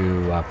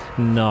to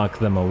knock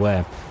them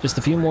away. Just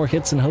a few more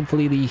hits and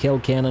hopefully the Hell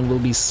Cannon will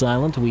be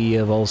silent. We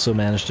have also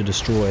managed to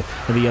destroy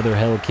the other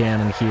Hell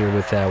Cannon here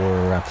with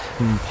our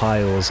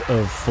piles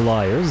of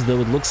Flyers,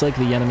 though it looks like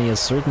the enemy has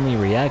certainly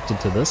reacted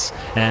to this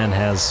and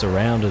has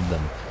surrounded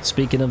them.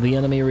 Speaking of the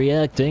enemy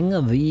reacting,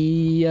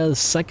 the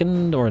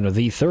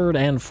third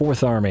and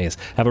fourth armies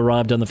have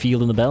arrived on the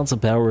field, and the balance of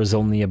power is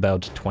only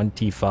about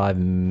 25,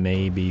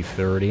 maybe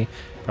 30.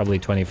 Probably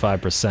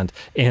 25%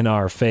 in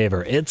our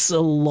favor. It's a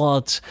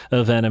lot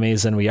of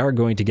enemies, and we are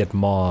going to get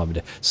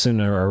mobbed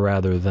sooner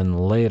rather than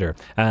later.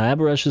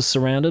 Abarash is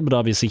surrounded, but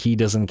obviously he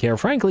doesn't care.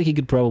 Frankly, he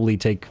could probably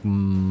take a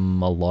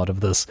lot of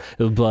this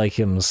by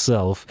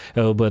himself,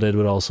 but it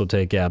would also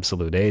take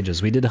absolute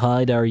ages. We did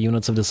hide our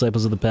units of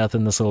Disciples of the Path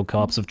in this little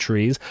copse of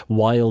trees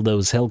while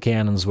those Hell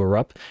Cannons were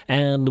up,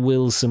 and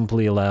we'll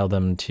simply allow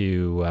them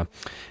to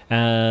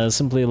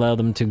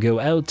go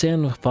out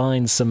and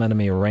find some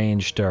enemy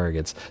ranged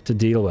targets to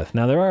deal with.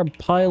 Now, there are a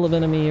pile of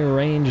enemy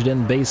ranged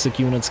and basic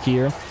units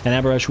here,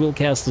 and Abarash will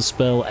cast the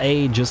spell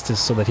A just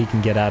so that he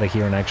can get out of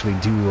here and actually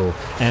duel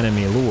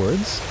enemy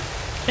lords,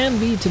 and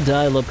B to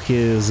dial up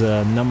his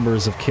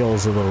numbers of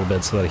kills a little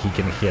bit so that he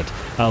can hit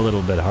a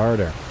little bit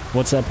harder.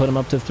 What's that put him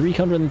up to?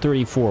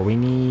 334. We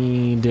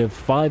need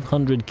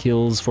 500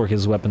 kills for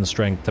his weapon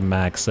strength to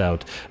max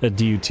out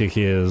due to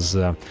his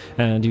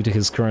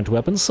current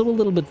weapons, so a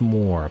little bit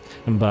more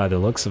by the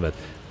looks of it.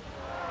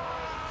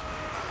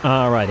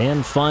 Alright,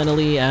 and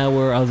finally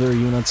our other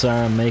units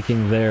are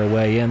making their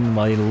way in.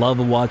 I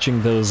love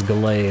watching those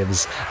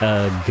glaives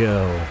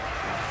go.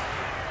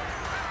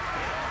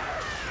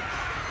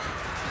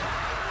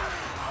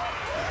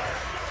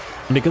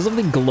 Because of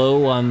the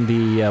glow on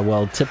the,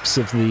 well, tips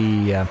of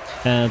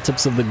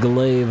the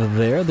glaive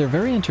there, they're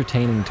very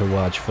entertaining to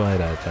watch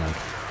fight, I think.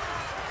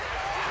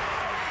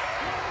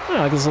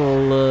 Yeah, like this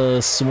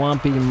little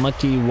swampy,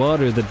 mucky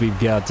water that we've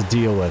got to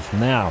deal with.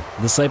 Now,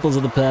 Disciples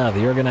of the Path,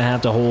 you're going to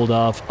have to hold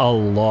off a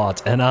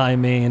lot, and I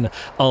mean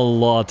a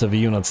lot of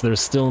units. They're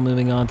still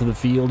moving onto the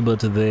field, but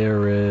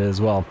there is,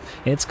 well,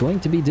 it's going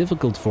to be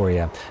difficult for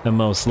you,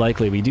 most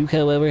likely. We do,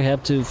 however,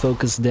 have to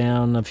focus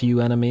down a few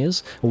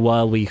enemies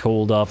while we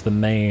hold off the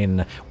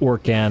main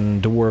Orc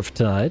and Dwarf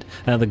tide.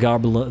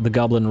 The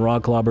Goblin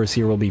Rock Lobbers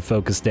here will be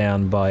focused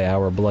down by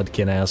our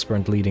Bloodkin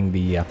Aspirant leading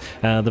the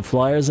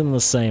Flyers, and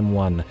the same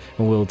one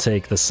will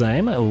take the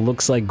same. It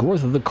looks like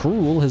Gorth the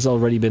Cruel has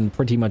already been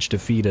pretty much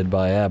defeated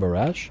by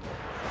Abarash.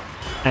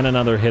 And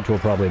another hit will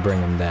probably bring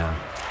him down.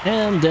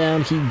 And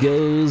down he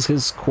goes,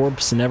 his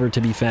corpse never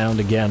to be found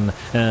again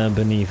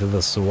beneath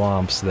the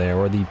swamps there,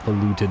 or the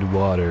polluted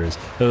waters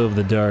of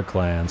the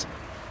Darklands.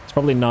 It's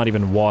probably not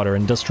even water,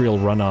 industrial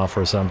runoff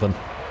or something.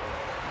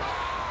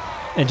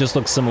 It just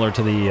looks similar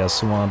to the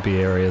swampy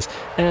areas.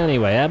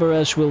 Anyway,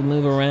 Abarash will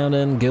move around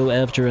and go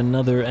after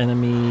another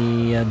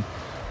enemy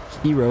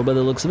hero, by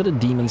the looks of it, a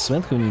Demon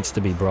Smith who needs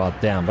to be brought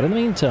down. But in the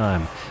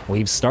meantime,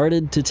 we've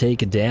started to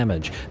take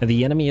damage.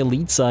 The enemy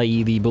elites,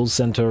 i.e. the Bull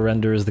Centaur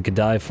Renders, the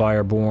Kadai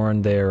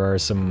Fireborn, there are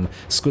some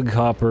Squig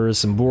Hoppers,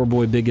 some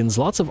Boarboy Biggins,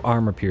 lots of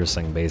armor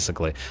piercing,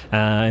 basically.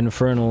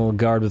 Infernal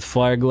Guard with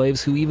Fire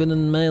Glaives, who even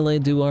in melee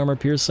do armor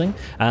piercing.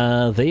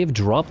 They've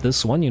dropped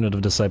this one unit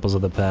of Disciples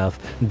of the Path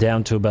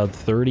down to about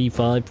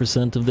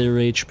 35% of their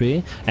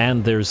HP,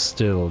 and they're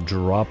still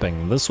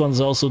dropping. This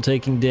one's also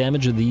taking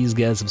damage, and these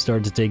guys have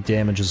started to take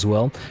damage as well.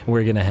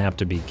 We're gonna have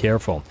to be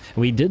careful.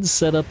 We did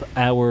set up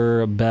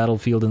our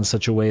battlefield in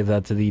such a way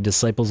that the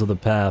Disciples of the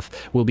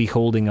Path will be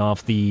holding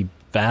off the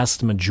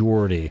vast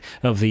majority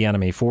of the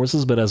enemy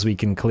forces, but as we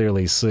can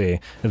clearly see,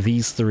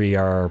 these three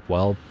are,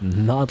 well,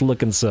 not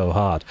looking so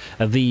hot.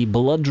 The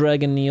Blood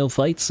Dragon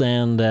Neophytes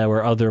and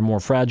our other more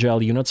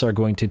fragile units are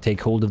going to take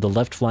hold of the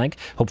left flank,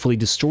 hopefully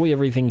destroy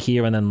everything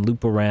here, and then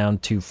loop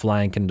around to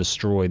flank and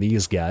destroy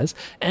these guys,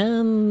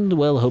 and,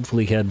 well,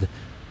 hopefully head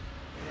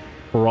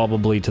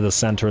probably to the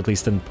center, at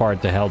least in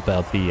part, to help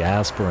out the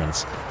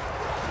aspirants,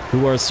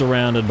 who are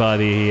surrounded by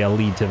the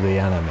elite of the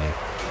enemy.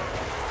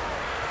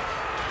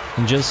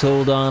 And just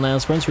hold on,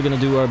 aspirants. We're going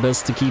to do our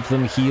best to keep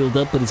them healed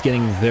up, but it's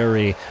getting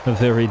very,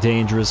 very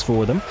dangerous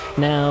for them.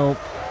 Now,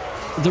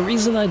 the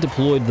reason I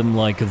deployed them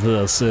like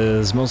this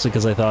is mostly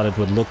because I thought it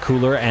would look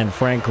cooler, and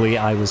frankly,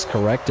 I was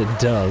correct, it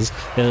does.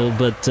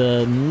 But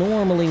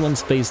normally when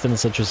faced in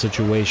such a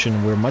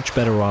situation, we're much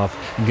better off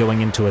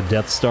going into a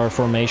Death Star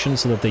formation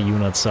so that the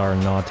units are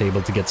not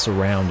able to get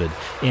surrounded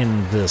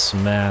in this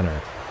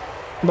manner.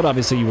 But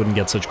obviously you wouldn't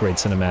get such great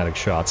cinematic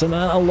shots, and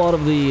a lot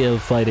of the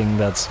fighting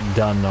that's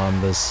done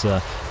on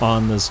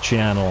this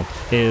channel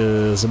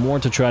is more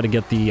to try to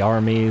get the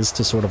armies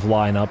to sort of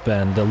line up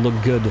and look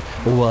good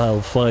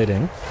while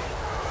fighting.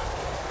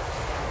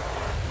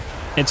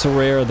 It's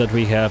rare that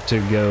we have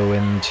to go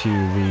into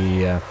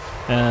the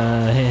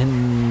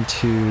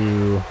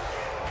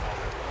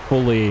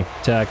fully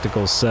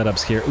tactical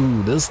setups here.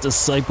 Ooh, this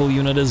Disciple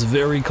unit is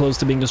very close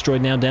to being destroyed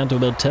now, down to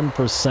about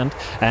 10%,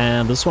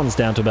 and this one's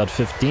down to about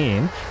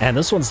 15%, and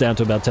this one's down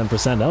to about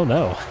 10%. Oh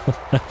no.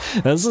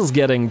 This is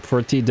getting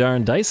pretty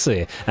darn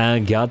dicey.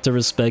 Got to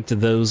respect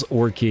those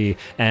Orky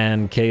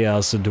and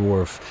Chaos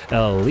Dwarf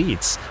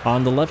elites.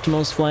 On the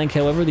leftmost flank,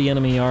 however, the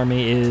enemy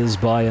army is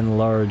by and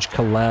large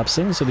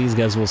collapsing, so these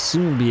guys will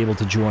soon be able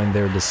to join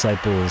their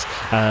disciples,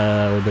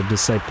 the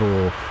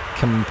Disciple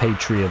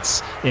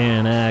compatriots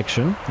in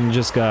action, and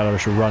just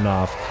gotta run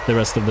off the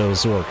rest of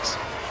those orcs.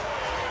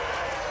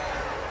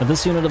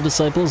 This unit of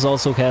Disciples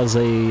also has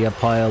a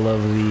pile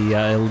of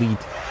the elite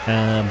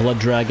Blood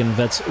Dragon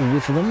Vets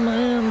with them,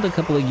 and a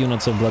couple of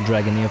units of Blood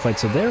Dragon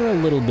Neophytes, so they're a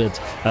little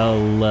bit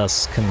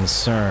less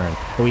concerned.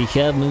 We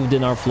have moved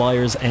in our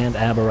Flyers and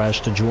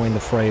Abarash to join the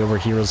fray over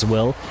here as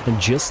well, and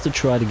just to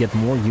try to get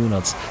more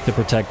units to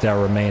protect our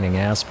remaining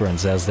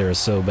aspirants as they're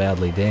so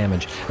badly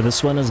damaged.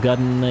 This one has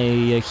gotten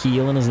a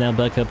heal and is now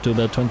back up to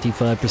about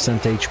 25%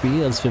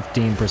 HP, as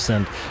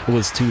 15%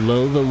 was too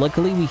low, though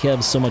luckily we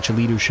have so much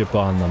leadership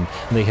on them,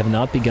 they have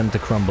not begun to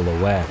crumble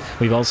away.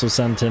 We've also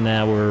sent in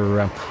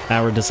our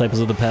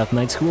Disciples of the Path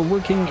Knights, who are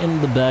working in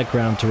the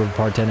background to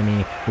repart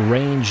enemy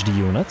ranged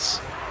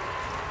units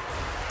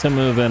to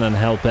move in and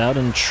help out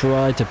and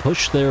try to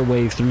push their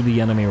way through the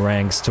enemy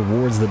ranks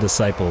towards the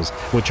Disciples,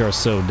 which are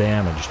so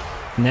damaged.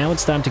 Now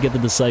it's time to get the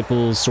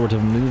Disciples sort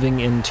of moving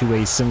into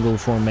a single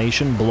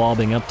formation,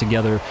 blobbing up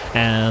together,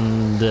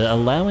 and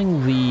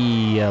allowing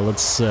the,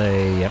 let's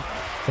say,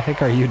 what the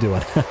heck are you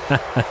doing?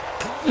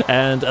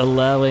 And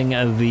allowing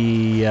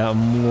the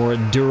more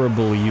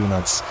durable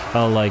units,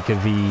 like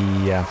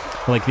the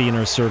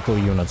Inner Circle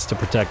units, to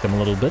protect them a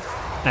little bit,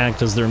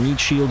 act as their meat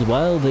shield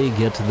while they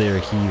get their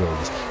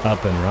heals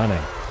up and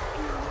running.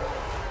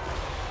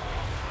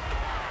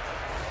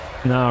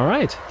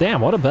 Alright, damn,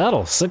 what a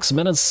battle. 6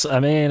 minutes, I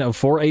mean,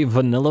 for a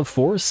vanilla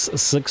force,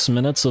 6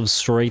 minutes of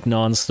straight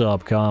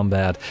non-stop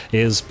combat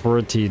is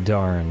pretty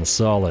darn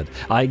solid.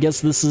 I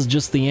guess this is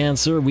just the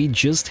answer, we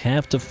just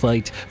have to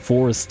fight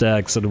 4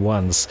 stacks at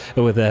once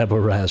with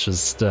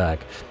Aberrash's stack.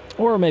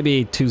 Or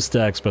maybe 2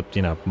 stacks, but,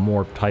 you know,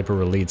 more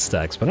hyper-elite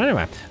stacks. But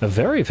anyway, a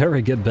very,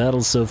 very good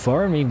battle so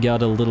far, and we've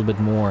got a little bit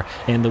more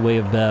in the way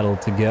of battle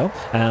to go.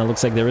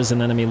 Looks like there is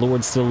an enemy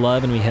lord still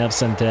alive, and we have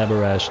sent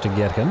Aberrash to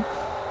get him.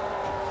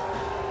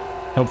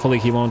 Hopefully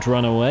he won't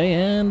run away,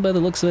 and by the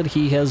looks of it,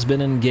 he has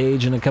been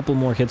engaged, and a couple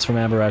more hits from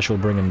Aberrash will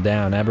bring him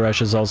down. Aberrash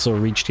has also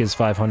reached his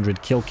 500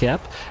 kill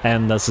cap,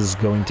 and thus is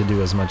going to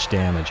do as much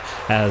damage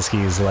as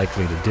he's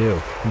likely to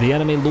do. The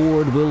enemy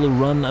lord will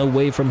run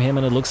away from him,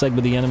 and it looks like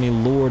with the enemy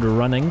lord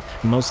running,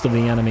 most of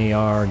the enemy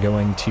are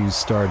going to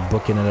start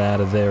booking it out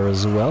of there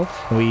as well.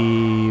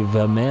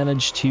 We've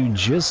managed to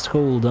just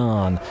hold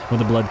on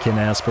with the Bloodkin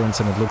aspirants,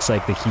 and it looks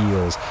like the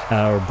heals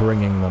are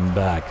bringing them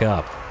back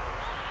up.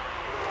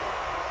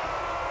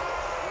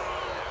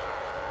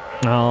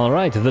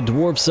 Alright, the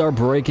dwarfs are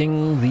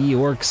breaking, the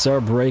orcs are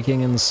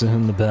breaking, and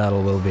soon the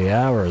battle will be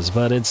ours,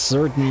 but it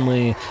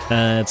certainly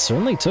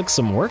took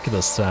some work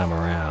this time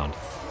around.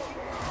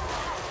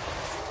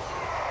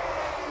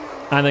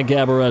 I think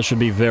Aberrash should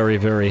be very,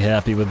 very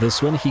happy with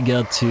this one. He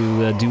got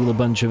to duel a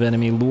bunch of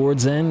enemy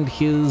lords, and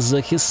his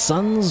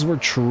sons were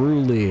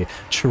truly.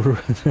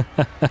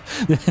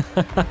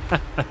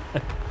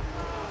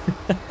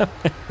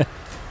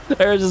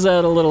 They're just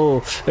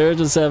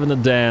having a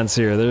dance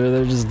here.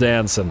 They're just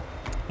dancing.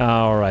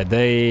 All right,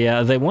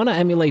 they want to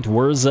emulate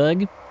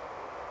Wurzeg,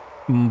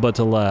 but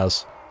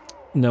alas,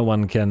 no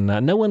one can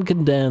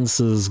dance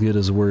as good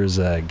as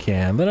Wurzeg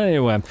can. But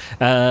anyway,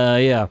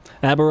 yeah,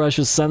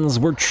 Aberrash's sons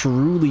were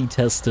truly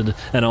tested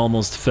and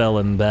almost fell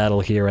in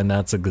battle here, and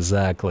that's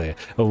exactly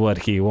what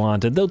he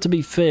wanted. Though to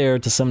be fair,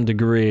 to some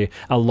degree,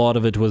 a lot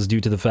of it was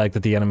due to the fact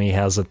that the enemy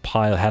had a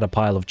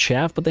pile of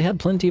chaff, but they had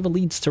plenty of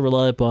elites to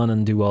rely upon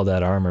and do all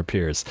that armor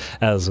pierce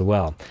as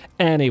well.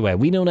 Anyway,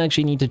 we don't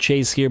actually need to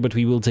chase here, but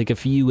we will take a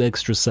few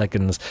extra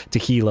seconds to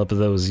heal up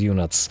those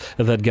units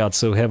that got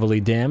so heavily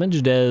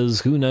damaged,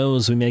 as who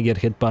knows, we may get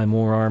hit by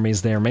more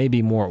armies. There may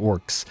be more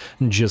orcs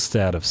just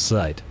out of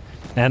sight.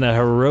 And a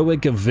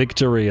heroic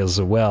victory as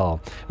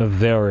well.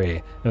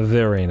 Very,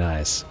 very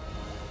nice.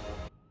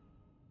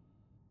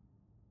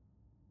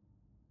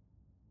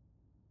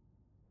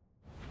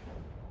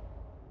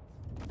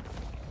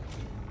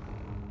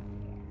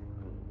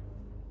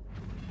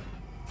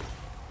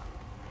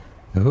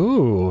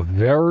 Ooh,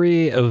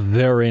 very,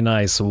 very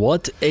nice.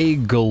 What a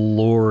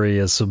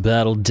glorious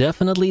battle.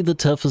 Definitely the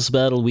toughest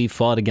battle we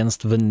fought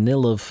against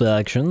vanilla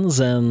factions,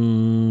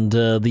 and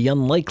the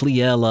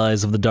unlikely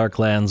allies of the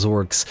Darklands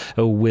orcs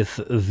with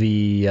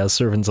the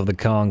Servants of the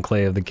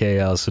Conclave, the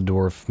Chaos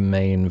Dwarf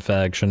main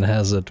faction,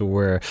 as it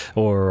were,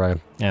 or I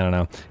don't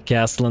know,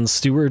 Castellan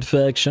Steward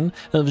faction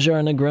of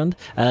Jarnagrund.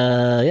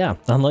 Yeah,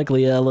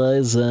 unlikely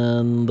allies,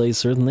 and they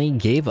certainly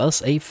gave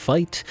us a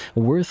fight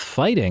worth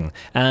fighting.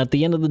 At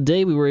the end of the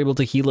day, we were able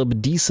to heal up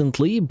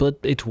decently, but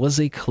it was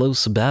a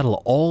close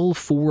battle. All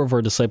 4 of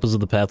our Disciples of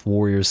the Path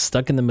warriors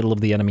stuck in the middle of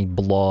the enemy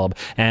blob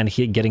and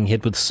getting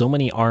hit with so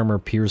many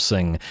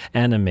armor-piercing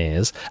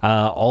enemies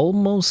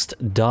almost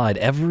died.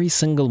 Every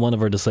single one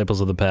of our Disciples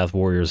of the Path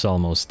warriors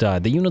almost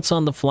died. The units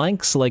on the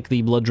flanks, like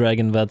the Blood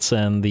Dragon Vets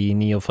and the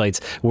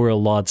Neophytes, were a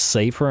lot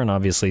safer, and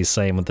obviously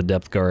same with the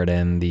Depth Guard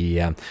and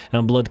the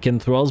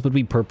Bloodkin Thralls, but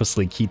we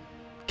purposely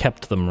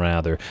kept them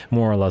rather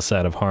more or less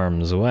out of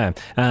harm's way.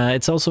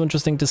 It's also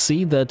interesting to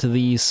see that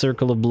the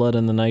Circle of Blood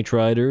and the Night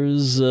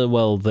Riders,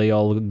 well, they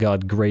all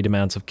got great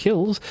amounts of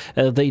kills.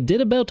 They did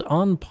about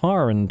on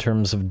par in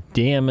terms of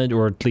damage,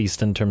 or at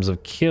least in terms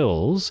of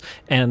kills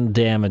and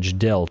damage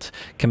dealt,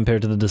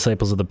 compared to the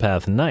Disciples of the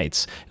Path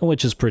Knights,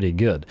 which is pretty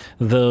good.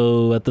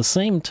 Though at the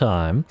same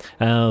time,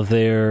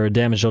 their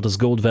damage dealt as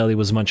gold value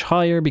was much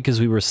higher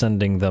because we were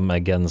sending them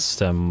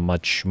against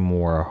much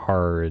more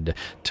hard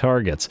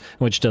targets,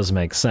 which does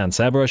make sense.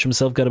 Aberrash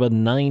himself got about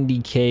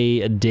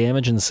 90k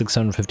damage and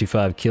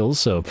 655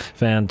 kills, so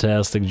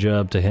fantastic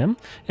job to him.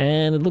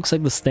 And it looks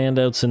like the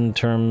standouts in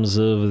terms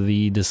of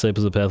the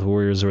Disciples of the Path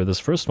Warriors are this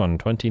first one,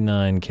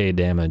 29k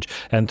damage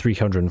and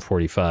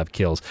 345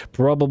 kills.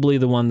 Probably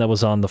the one that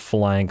was on the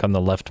flank, on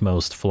the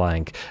leftmost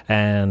flank,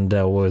 and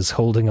was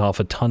holding off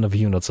a ton of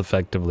units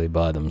effectively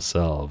by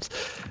themselves.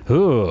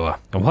 Ooh,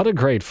 what a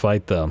great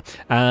fight though.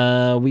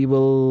 We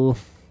will...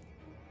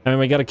 I mean,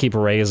 we gotta keep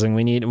raising.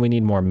 We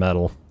need more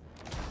metal.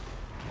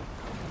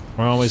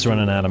 We're always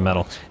running out of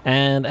metal.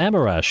 And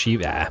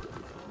Aberrash,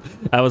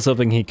 I was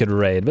hoping he could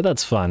raid, but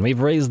that's fine. We've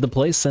raised the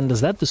place, and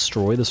does that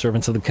destroy the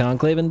Servants of the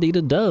Conclave? Indeed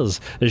it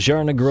does.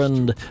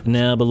 Jarnagrund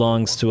now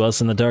belongs to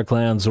us, and the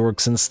Darklands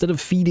orcs, instead of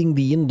feeding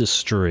the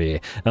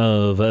industry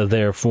of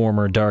their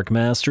former Dark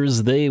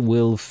Masters, they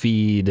will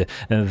feed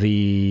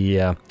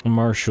the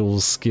martial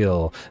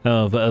skill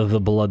of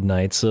the Blood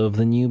Knights of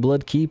the new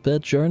Bloodkeep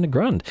at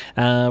Jarnagrund.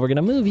 We're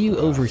gonna move you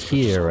over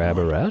here,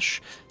 Aberrash.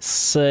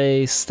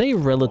 Stay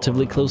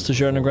relatively close to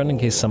Jarnagrund in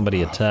case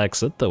somebody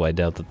attacks it, though I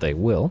doubt that they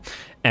will.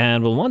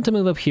 And we'll want to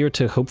move up here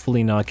to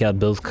hopefully knock out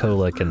both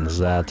Kolak and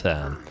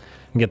Zatan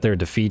and get their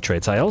defeat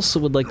traits. I also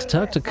would like to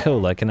talk to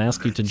Kolak and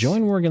ask you to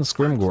join Worgen's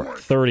Grimgor.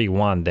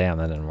 31, damn,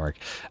 that didn't work.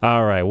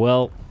 Alright,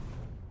 well,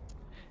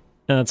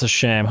 that's a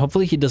shame.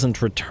 Hopefully he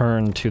doesn't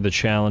return to the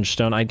Challenge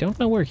Stone. I don't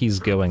know where he's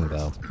going,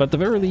 though. But at the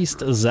very least,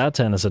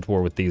 Zatan is at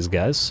war with these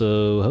guys,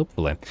 so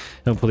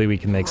hopefully we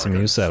can make some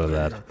use out of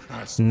that.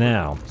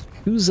 Now,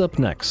 who's up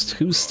next?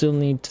 Who still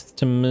needs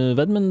to move?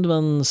 Edmund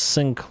von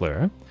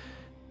Sinclair.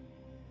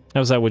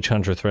 How's that Witch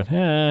Hunter threat?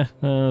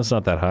 It's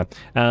not that hot.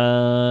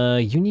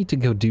 You need to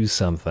go do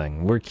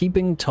something. We're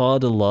keeping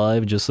Todd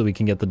alive just so we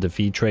can get the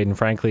defeat trait, and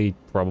frankly,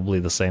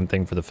 probably the same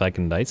thing for the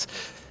Fekendites.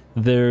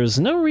 There's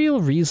no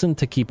real reason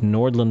to keep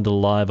Nordland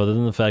alive other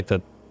than the fact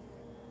that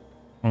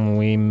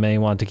we may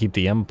want to keep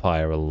the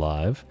Empire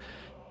alive.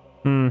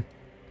 You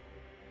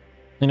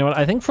know what,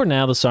 I think for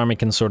now this army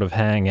can sort of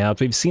hang out.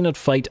 We've seen it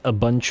fight a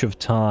bunch of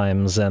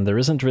times, and there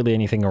isn't really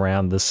anything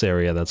around this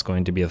area that's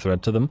going to be a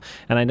threat to them,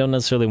 and I don't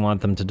necessarily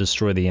want them to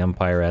destroy the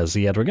Empire as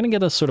yet. We're going to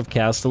get a sort of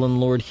Castellan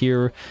Lord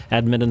here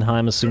at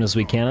Middenheim as soon as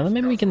we can, and then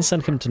maybe we can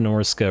send him to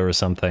Norska or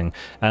something,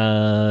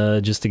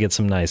 just to get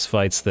some nice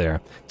fights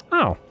there.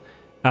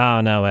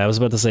 Oh no, I was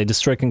about to say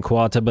Destroy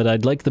Quata, but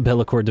I'd like the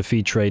Bellicor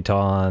defeat trait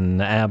on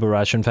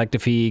Abarash. In fact,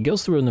 if he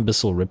goes through an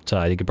Abyssal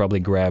Riptide, he could probably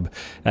grab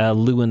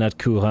Lewin at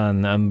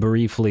Kuhan and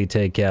briefly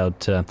take out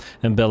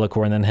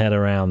Bellicor and then head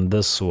around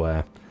this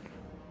way.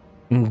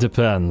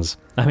 Depends.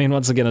 I mean,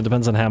 once again, it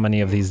depends on how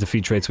many of these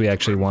defeat traits we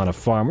actually want to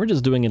farm. We're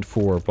just doing it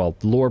for, well,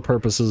 lore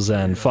purposes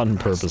and fun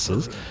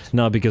purposes,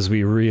 not because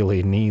we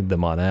really need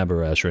them on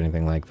Abarash or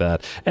anything like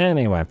that.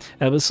 Anyway,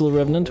 Abyssal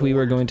Revenant, we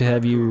were going to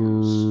have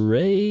you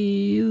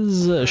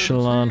raise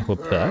Shallan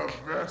Wapek.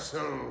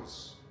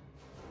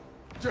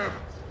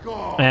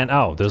 And,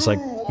 oh, there's, like,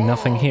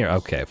 nothing here.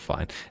 Okay,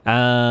 fine.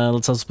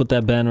 Let's also put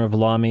that Banner of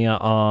Lamia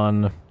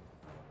on...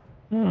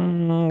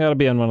 gotta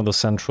be on one of the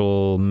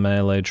central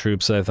melee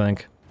troops, I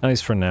think. At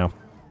least for now.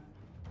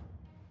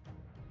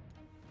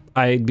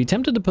 I'd be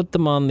tempted to put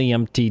them on the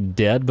Empty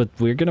Dead, but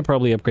we're gonna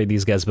probably upgrade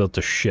these guys built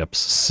to ships,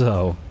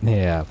 so,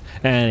 yeah.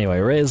 Anyway,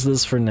 raise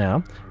this for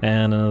now,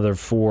 and another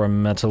 4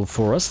 metal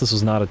for us. This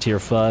was not a tier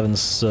 5, and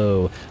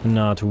so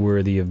not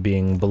worthy of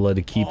being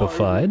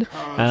blood-keepified.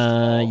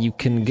 You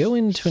can go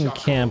into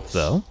encamp,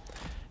 though,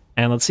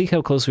 and let's see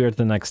how close we are to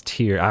the next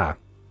tier.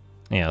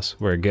 Yes,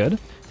 we're good,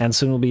 and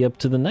soon we'll be up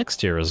to the next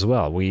tier as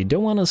well. We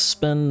don't want to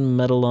spend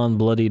metal on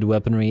bloodied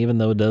weaponry, even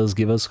though it does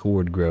give us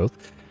horde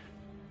growth.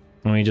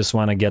 And we just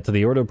want to get to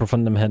the Ordo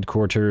Profundum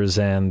headquarters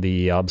and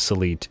the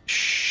obsolete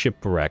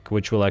shipwreck,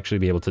 which we'll actually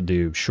be able to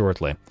do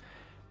shortly.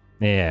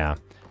 Yeah.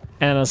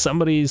 And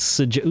somebody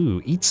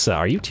ooh, Itza,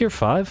 are you tier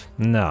 5?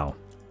 No.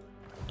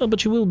 Oh,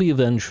 but you will be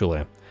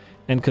eventually.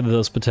 And could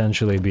thus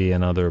potentially be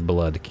another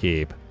blood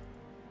keep.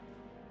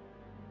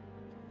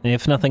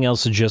 If nothing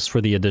else, just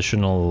for the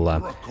additional,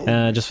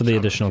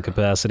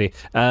 capacity.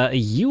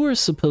 You were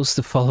supposed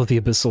to follow the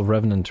Abyssal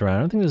Revenant around. I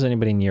don't think there's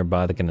anybody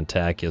nearby that can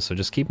attack you, so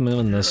just keep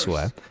moving this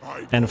way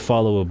and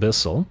follow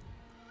Abyssal.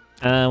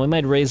 We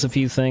might raise a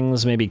few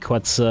things, maybe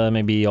Quetzal,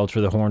 maybe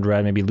alter the Horned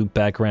Rat, maybe loop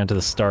back around to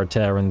the Star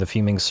Tower and the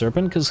Fuming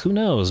Serpent, because who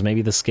knows,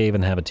 maybe the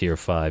Skaven have a tier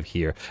 5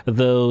 here,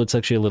 though it's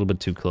actually a little bit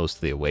too close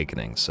to the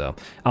Awakening, so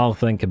I'll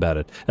think about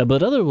it.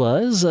 But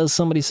otherwise, as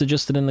somebody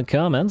suggested in the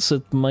comments,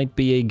 it might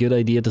be a good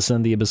idea to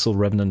send the Abyssal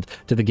Revenant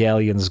to the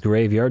Galleon's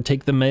graveyard,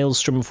 take the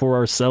Maelstrom for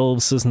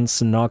ourselves,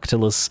 since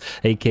Noctilus,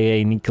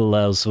 aka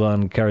Nikolaus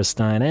von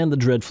Karstein, and the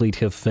Dreadfleet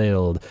have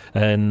failed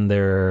in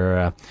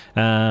their,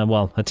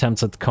 well,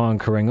 attempts at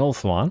conquering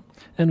Ulthuan,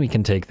 and we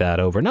can take that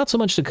over. Not so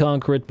much to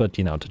conquer it, but,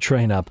 you know, to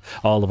train up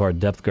all of our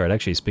depth guard.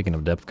 Actually, speaking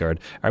of depth guard,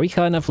 are we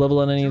high enough level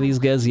on any of these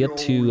guys yet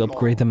to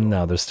upgrade them?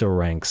 No, they're still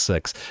rank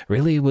 6.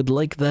 Really would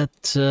like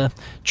that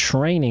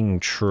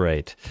training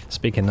trait.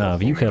 Speaking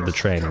of, you have the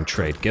training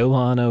trait. Go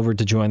on over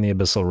to join the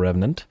Abyssal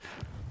Revenant,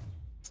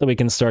 so we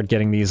can start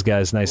getting these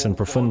guys nice and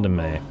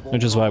profundume,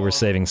 which is why we're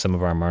saving some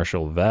of our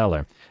martial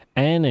valor.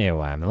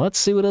 Anyway, let's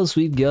see what else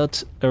we've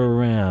got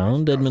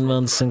around. Edmund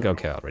von Sink.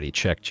 Okay, I already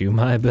checked you,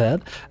 my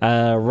bad.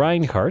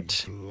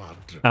 Reinhardt.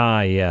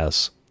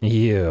 Yes,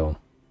 you.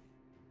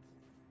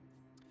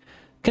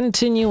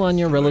 Continue on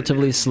your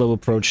relatively slow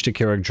approach to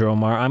Karak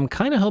Dromar. I'm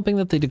kind of hoping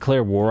that they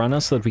declare war on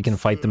us so that we can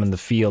fight them in the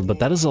field, but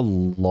that is a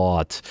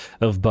lot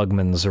of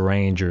Bugman's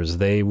Rangers.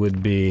 They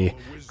would be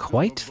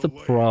quite the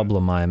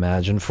problem, I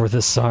imagine, for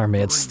this army.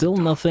 It's still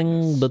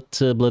nothing but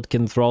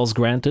Bloodkin Thralls,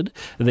 granted.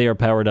 They are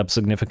powered up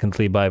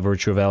significantly by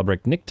virtue of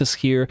Albrecht Nictus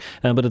here,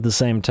 but at the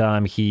same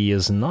time, he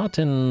is not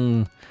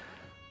in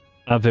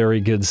a very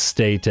good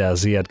state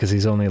as yet, because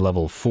he's only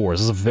level 4.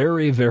 This is a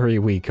very, very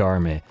weak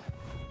army.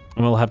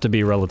 We'll have to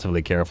be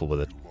relatively careful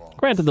with it.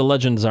 Granted, the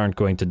legends aren't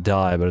going to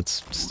die, but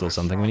it's still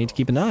something we need to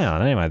keep an eye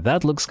on. Anyway,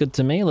 that looks good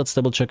to me. Let's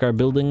double check our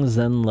buildings,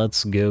 then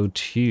let's go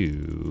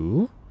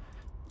to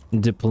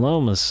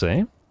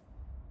diplomacy.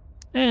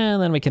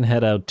 And then we can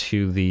head out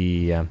to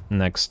the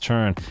next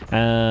turn.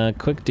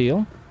 Quick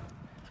deal.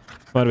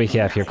 What do we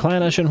have here?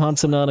 Clan-Ashen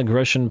wants a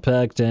non-aggression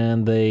pact,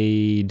 and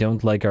they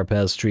don't like our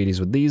past treaties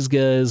with these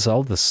guys.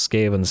 All the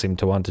Skaven seem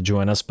to want to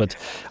join us, but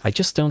I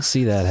just don't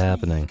see that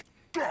happening.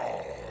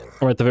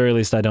 Or at the very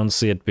least, I don't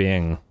see it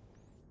being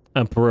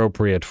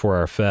appropriate for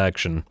our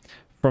faction.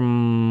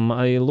 From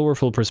a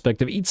loreful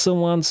perspective, Itza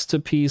wants to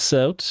peace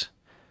out.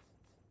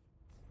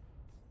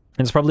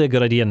 It's probably a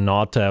good idea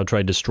not to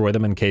outright destroy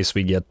them in case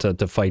we get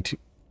to fight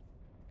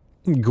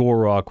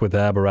Gorok with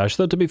Abarash.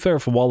 Though, to be fair,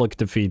 if Walach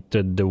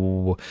defeated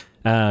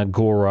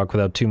Gorok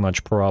without too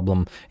much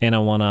problem in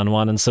a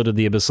one-on-one, and so did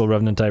the Abyssal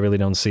Revenant, I really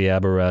don't see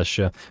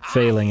Abarash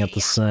failing at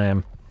the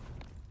same.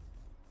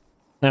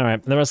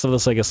 Alright, the rest of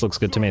this, I guess, looks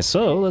good to me.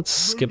 So, let's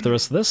skip the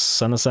rest of this.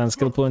 Unassign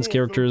skill points,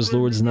 characters,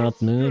 Lords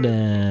Not Mood,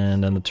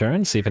 and on the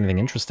turn, see if anything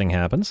interesting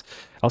happens.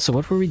 Also,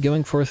 what were we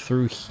going for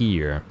through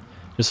here?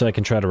 Just so I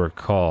can try to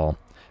recall.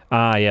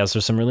 Ah, yes,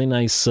 there's some really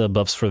nice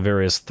buffs for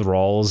various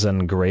Thralls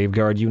and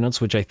Graveguard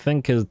units, which I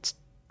think is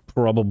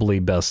probably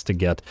best to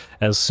get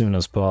as soon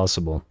as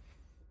possible.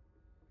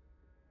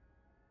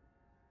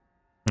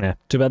 Yeah,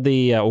 too bad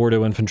the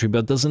Ordo Infantry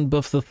buff doesn't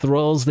buff the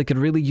Thralls. They could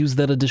really use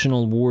that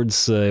additional ward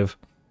save,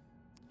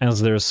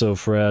 as they're so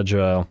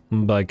fragile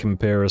by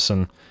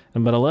comparison.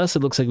 But alas,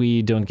 it looks like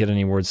we don't get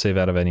any ward save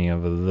out of any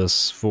of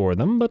this for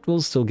them, but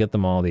we'll still get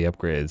them all the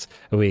upgrades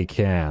we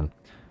can.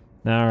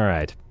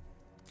 Alright.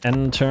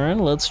 In turn,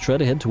 let's try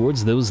to head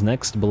towards those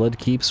next blood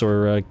keeps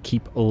or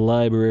keep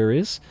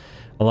libraries.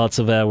 Lots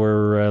of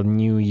our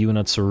new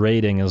units are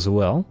raiding as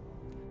well.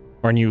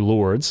 Or new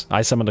lords.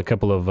 I summoned a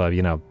couple of,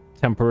 you know,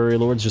 temporary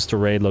lords just to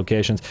raid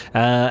locations.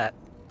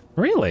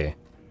 Really?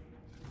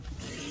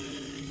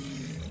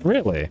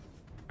 Really?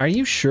 Are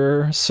you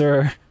sure,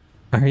 sir?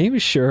 Are you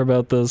sure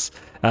about this?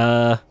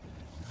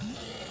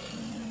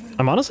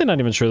 I'm honestly not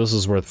even sure this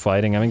is worth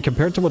fighting. I mean,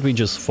 compared to what we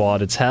just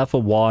fought, it's half a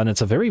WA, and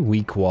it's a very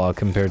weak WA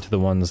compared to the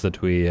ones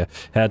that we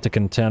had to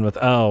contend with.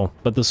 Oh,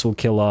 but this will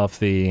kill off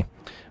the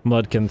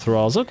Mudkin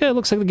Thralls. Okay, it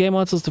looks like the game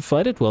wants us to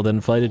fight it. Well, then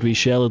fight it we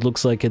shall. It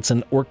looks like it's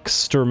an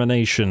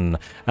Orc-Extermination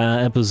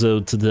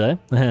episode today,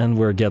 and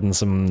we're getting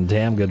some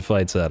damn good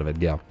fights out of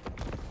it. Yeah.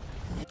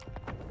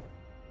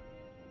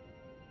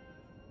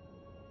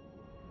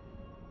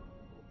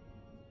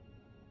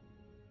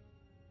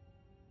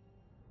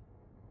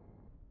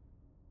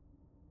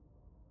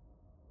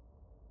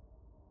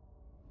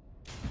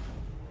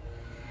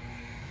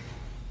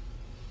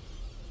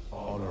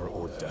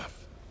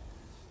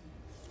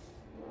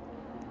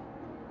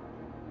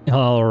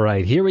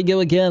 Alright, here we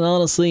go again.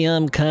 Honestly,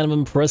 I'm kind of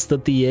impressed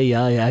that the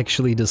AI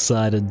actually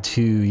decided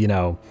to, you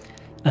know,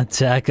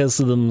 attack us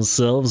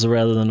themselves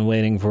rather than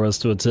waiting for us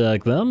to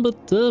attack them, but,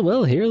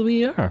 well, here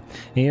we are.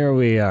 Here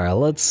we are.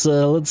 Let's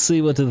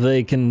see what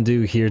they can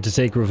do here to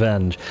take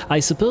revenge. I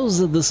suppose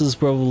that this is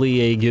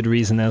probably a good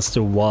reason as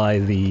to why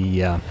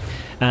the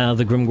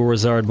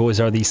Grimgor boys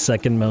are the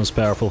second most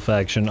powerful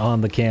faction on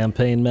the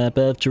campaign map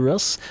after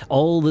us.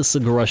 All this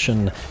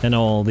aggression and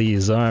all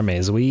these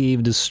armies,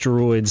 we've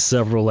destroyed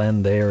several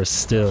and they're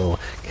still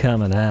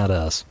coming at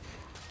us.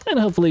 And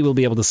hopefully we'll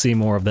be able to see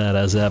more of that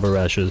as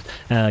Abarash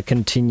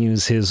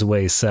continues his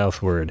way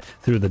southward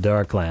through the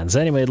Darklands.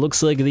 Anyway, it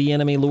looks like the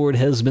enemy lord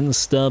has been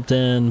stopped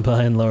and,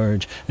 by and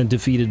large,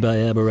 defeated by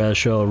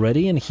Abarash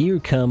already, and here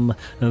come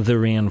the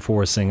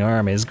reinforcing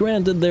armies.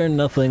 Granted, they're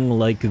nothing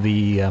like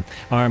the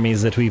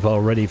armies that we've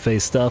already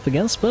faced off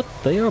against, but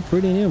they are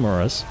pretty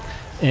numerous.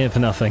 If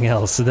nothing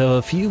else, though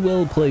a few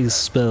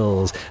well-placed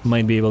spells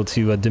might be able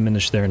to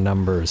diminish their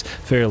numbers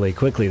fairly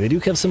quickly. They do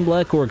have some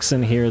Black Orcs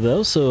in here,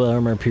 though, so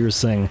armor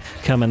piercing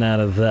coming out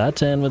of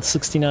that, and with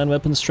 69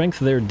 weapon strength,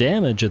 their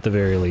damage, at the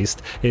very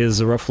least,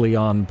 is roughly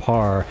on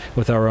par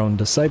with our own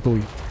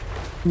Disciple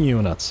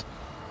units.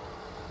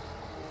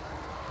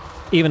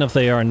 Even if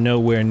they are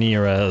nowhere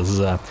near as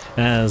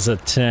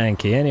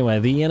tanky. Anyway,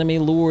 the enemy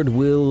lord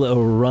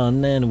will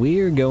run, and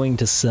we're going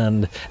to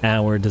send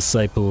our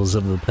Disciples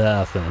of the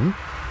Path in.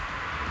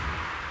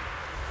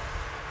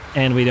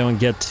 And we don't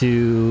get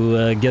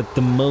to get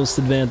the most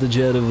advantage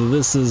out of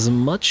this as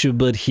much,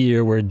 but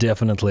here we're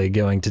definitely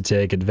going to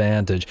take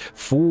advantage.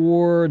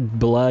 4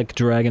 Black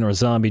Dragon or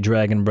Zombie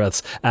Dragon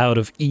Breaths out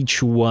of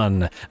each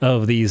one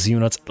of these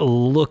units.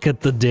 Look at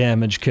the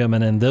damage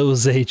coming in.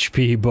 Those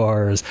HP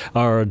bars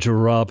are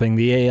dropping.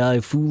 The AI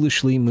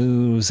foolishly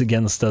moves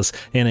against us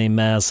in a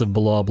massive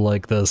blob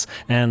like this,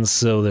 and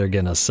so they're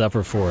gonna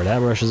suffer for it.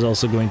 Abarash is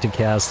also going to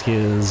cast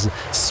his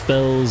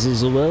spells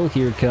as well.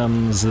 Here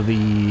comes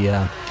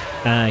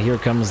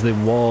the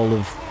wall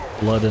of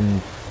blood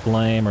and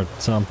flame or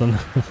something.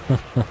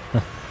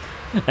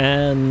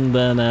 And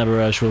then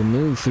Abarash will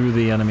move through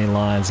the enemy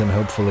lines and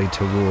hopefully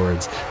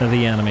towards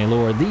the enemy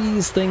lord.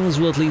 These things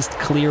will at least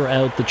clear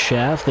out the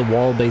chaff. The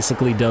wall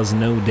basically does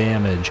no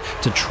damage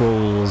to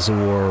trolls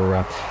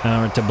or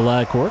to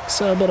Black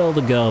Orcs, but all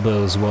the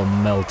gobos will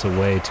melt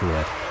away to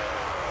it.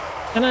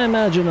 And I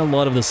imagine a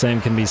lot of the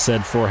same can be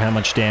said for how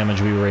much damage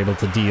we were able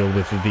to deal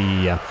with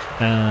the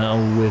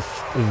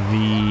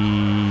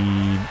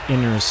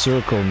Inner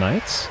Circle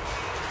Knights.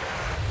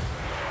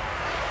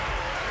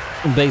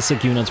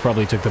 basic units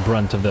probably took the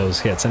brunt of those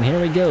hits. And here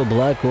we go,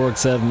 Black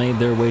Orcs have made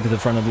their way to the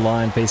front of the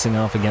line, facing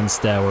off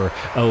against our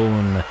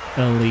own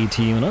elite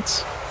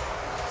units.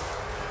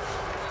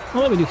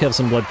 Well, we do have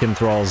some Bloodkin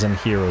Thralls in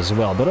here as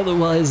well, but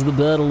otherwise the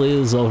battle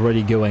is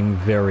already going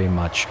very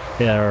much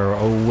our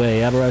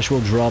way. Abarash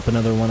will drop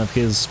another one of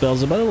his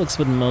spells, but it looks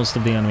like most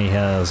of the enemy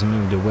has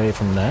moved away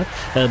from that.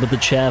 But the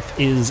chaff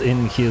is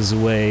in his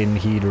way, and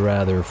he'd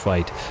rather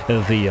fight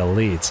the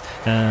elites.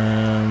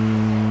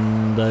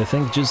 And I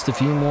think just a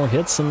few more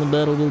hits and the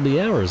battle will be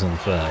ours, in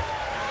fact.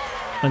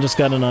 I just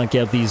gotta knock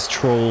out these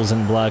trolls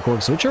and Black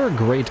Orcs, which are a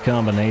great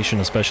combination,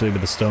 especially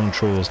with the stone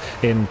trolls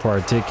in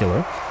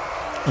particular,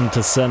 and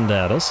to send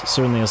at us.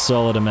 Certainly a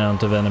solid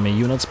amount of enemy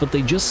units, but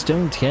they just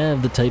don't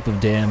have the type of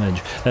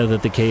damage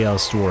that the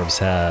Chaos Dwarves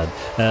had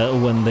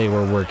when they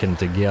were working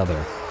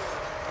together.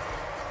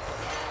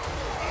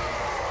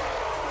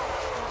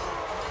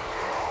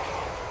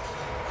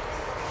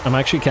 I'm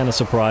actually kind of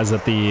surprised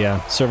that the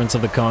Servants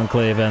of the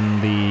Conclave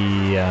and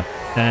the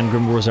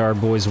Grimgor's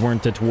Ardboys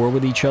weren't at war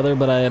with each other,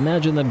 but I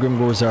imagine that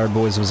Grimgor's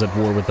Ardboys was at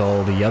war with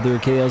all the other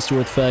Chaos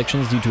Dwarf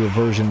factions due to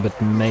aversion,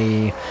 but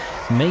may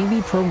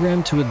be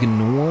programmed to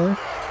ignore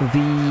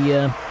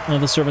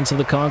the Servants of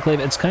the Conclave.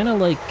 It's kind of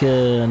like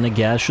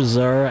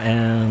Nagashazar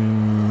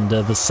and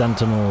the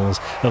Sentinels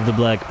of the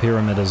Black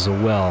Pyramid as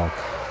well.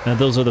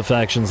 Those are the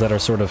factions that are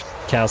sort of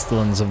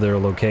castellans of their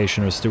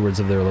location or stewards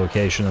of their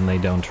location, and they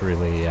don't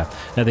really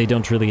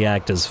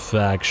act as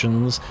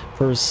factions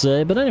per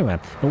se. But anyway,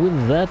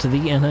 with that,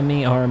 the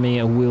enemy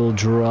army will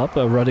drop.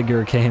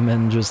 Rudiger came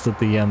in just at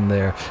the end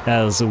there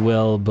as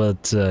well,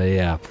 but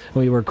yeah,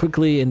 we were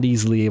quickly and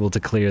easily able to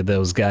clear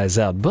those guys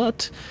out.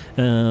 But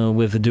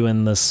with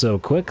doing this so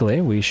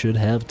quickly, we should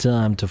have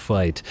time to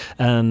fight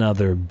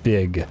another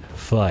big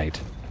fight.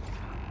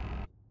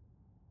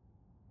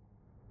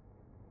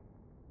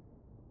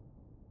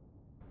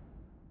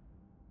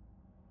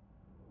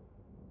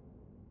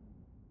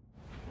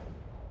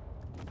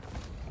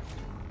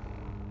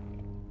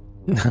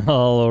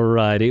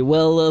 Alrighty,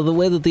 well, the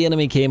way that the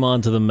enemy came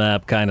onto the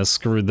map kind of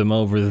screwed them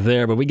over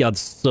there, but we got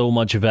so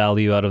much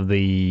value out of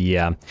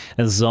the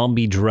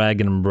zombie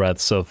dragon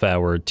breaths of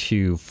our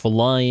two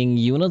flying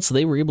units.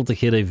 They were able to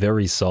hit a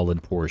very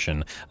solid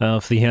portion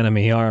of the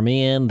enemy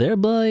army, and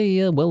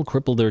thereby, well,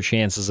 cripple their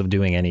chances of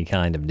doing any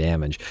kind of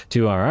damage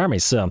to our army.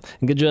 So,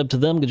 good job to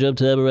them, good job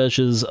to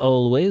Abarash as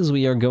always.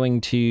 We are going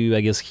to,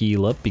 I guess,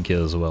 heal up,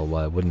 because, well,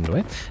 why wouldn't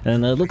we?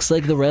 And it looks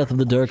like the Wrath of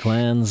the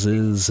Darklands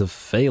is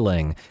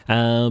failing.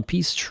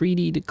 Peace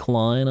treaty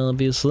decline,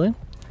 obviously.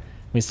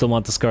 We still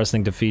want the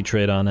Scarsling defeat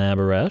trade on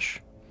Abarash.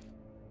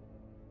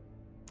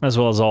 As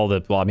well as all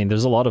the, well, I mean,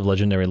 there's a lot of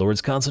legendary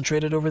lords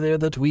concentrated over there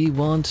that we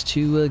want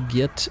to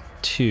get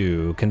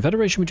to.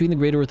 Confederation between the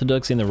Great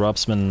Orthodoxy and the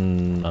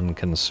Ropsmen,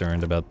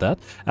 unconcerned about that.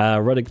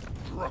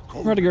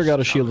 Rudiger got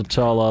a Shield of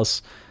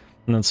Talos.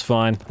 And that's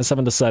fine. I just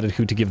haven't decided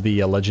who to give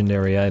the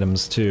legendary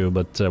items to,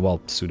 but,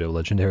 well,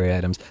 pseudo-legendary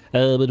items.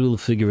 But we'll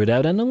figure it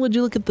out. And would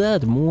you look at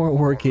that? More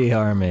orky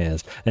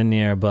armies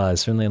nearby.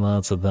 Certainly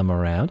lots of them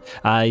around.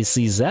 I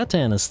see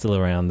Zatan is still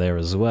around there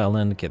as well.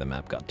 And, okay, the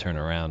map got turned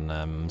around.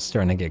 I'm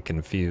starting to get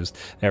confused.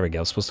 There we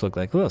go. It's supposed to look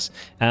like this.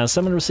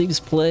 Someone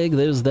receives Plague.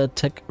 There's that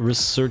tech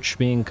research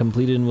being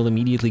completed, and will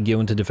immediately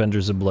go into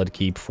Defenders of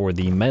Bloodkeep for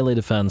the melee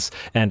defense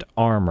and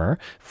armor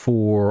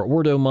for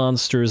Ordo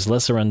monsters,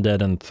 Lesser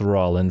Undead, and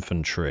Thrall infantry.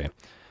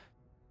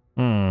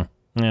 In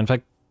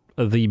fact,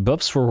 the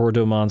buffs for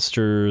Ordo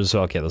monsters...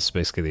 Okay, this is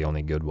basically the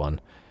only good one.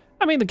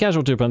 I mean, the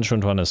Casualty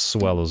Punishment one is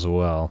swell as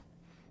well.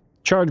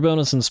 Charge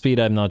bonus and speed,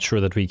 I'm not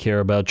sure that we care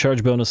about.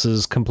 Charge bonus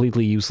is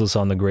completely useless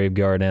on the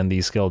Graveguard and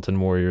the Skeleton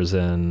Warriors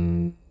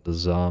and the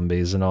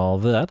zombies and all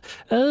that.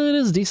 It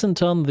is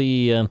decent on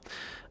the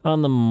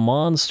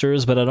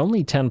monsters, but at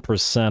only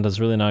 10%, it's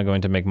really not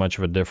going to make much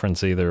of a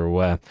difference either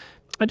way.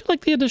 I do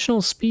like the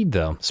additional speed,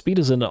 though. Speed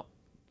is an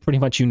pretty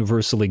much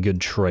universally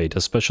good trait,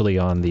 especially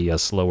on the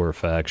slower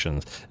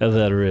factions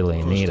that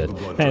really need it.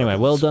 Anyway,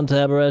 well done to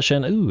Abarash,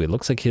 and ooh, it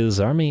looks like his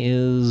army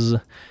is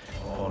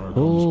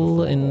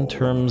full in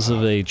terms of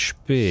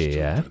HP,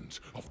 yeah?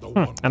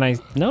 And I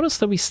noticed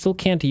that we still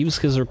can't use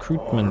his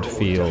recruitment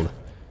field.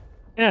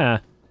 Yeah,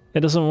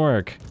 it doesn't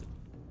work.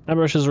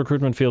 Abarash's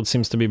recruitment field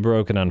seems to be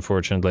broken,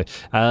 unfortunately.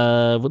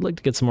 Would like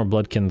to get some more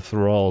Bloodkin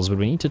Thralls, but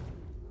we need to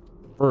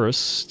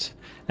first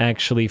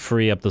actually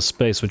free up the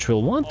space, which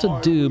we'll want to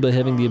do by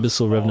having the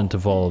Abyssal Revenant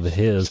evolve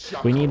his.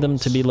 We need them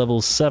to be level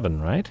 7,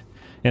 right?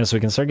 Yeah, so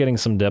we can start getting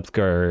some depth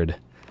guard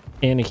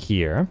in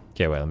here.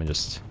 Okay, wait, let me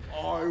just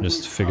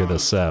figure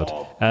this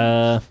out.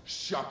 Yeah,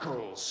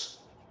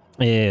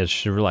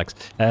 relax.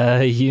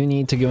 You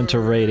need to go into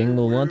raiding.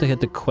 We'll want to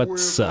hit the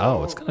Quetzal.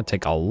 Oh, it's gonna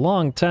take a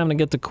long time to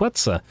get to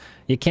Quetzal.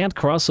 You can't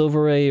cross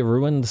over a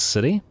ruined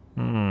city?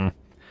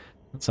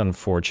 That's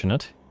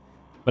unfortunate.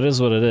 But it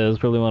is what it is.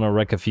 Probably want to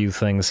wreck a few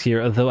things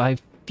here, though I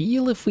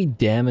feel if we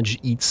damage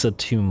Itza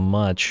too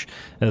much,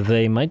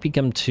 they might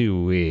become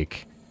too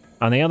weak.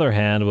 On the other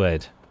hand,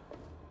 wait.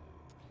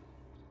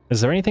 Is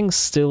there anything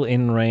still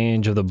in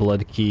range of the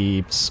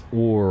Bloodkeep's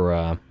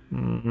aura?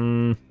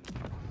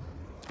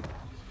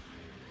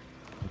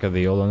 Mark of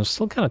the Old One. I'm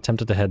still kind of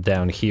tempted to head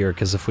down here,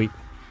 because if we...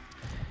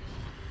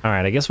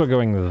 Alright, I guess we're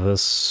going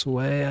this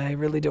way. I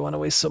really don't want to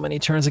waste so many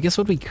turns. I guess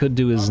what we could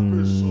do is...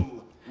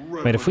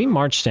 Wait, if we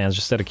march stance,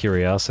 just out of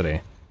curiosity.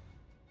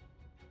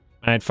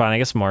 Alright, fine, I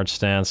guess march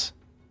stance.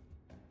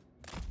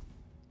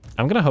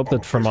 I'm gonna hope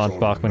that Vermont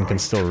Bachman can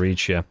still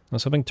reach you. I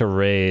was hoping to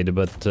raid,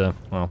 but,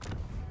 well...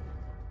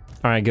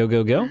 Alright, go,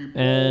 go, go.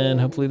 And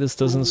hopefully this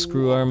doesn't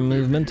screw our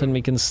movement and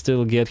we can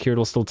still get here.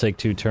 It'll still take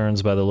 2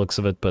 turns by the looks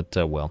of it, but,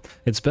 well.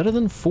 It's better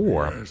than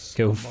 4.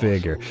 Go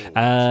figure.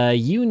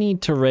 You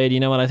need to raid. You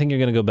know what? I think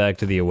you're gonna go back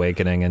to the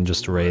Awakening and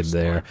just raid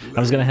there. I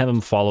was gonna have him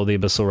follow the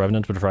Abyssal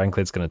Revenant, but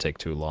frankly it's gonna take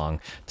too long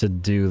to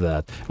do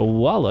that.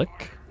 Walach...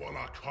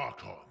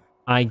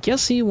 I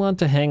guess you want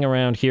to hang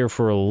around here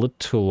for a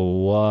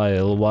little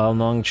while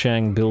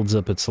Nongchang builds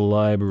up its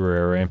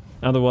library.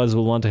 Otherwise,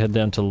 we'll want to head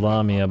down to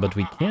Lamia, but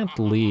we can't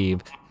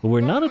leave.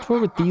 We're not at war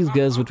with these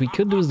guys. What we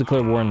could do is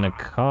declare war on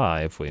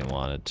Nakai if we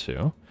wanted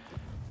to.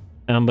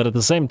 But at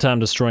the same time,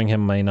 destroying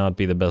him may not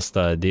be the best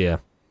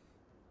idea.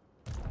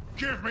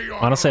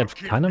 Honestly, I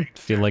kind of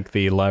feel like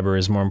the library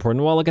is more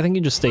important. Well, look, I think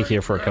you just stay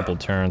here for a couple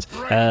turns.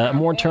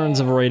 More turns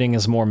of raiding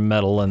is more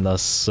metal, and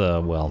thus,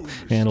 well,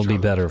 it'll be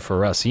better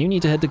for us. You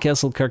need to head to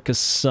Castle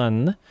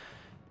Carcassonne.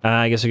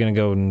 I guess you're going to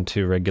go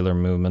into regular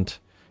movement.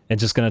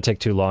 It's just going to take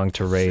too long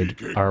to raid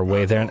our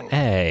way there. And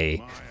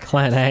hey,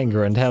 Clan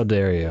Anger, and how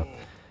dare you.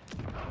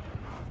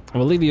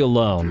 We'll leave you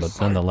alone, but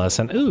nonetheless,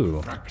 and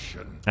ooh.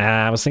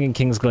 I was thinking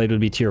Kingsglaive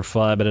would be tier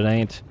 5, but it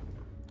ain't.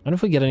 I wonder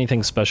if we get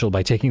anything special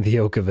by taking the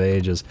Oak of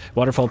Ages.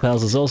 Waterfall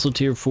Palace is also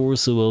tier 4,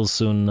 so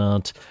also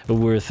not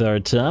worth our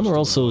time. We're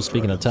also,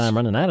 speaking of time,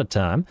 running out of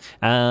time.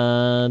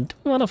 Don't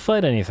want to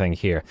fight anything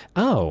here.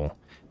 Oh,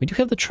 we do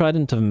have the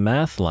Trident of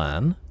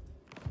Mathlan.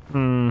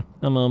 A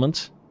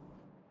moment.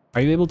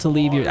 Are you able to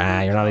leave your...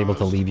 you're not able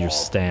to leave your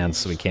stance,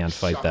 so we can't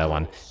fight that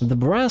one. The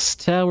Brass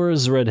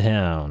Towers Red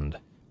Hound.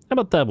 How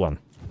about that one?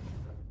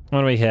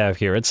 What do we have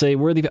here? It's a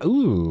worthy...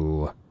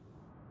 Ooh...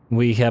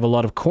 We have a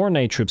lot of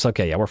KHORNE troops.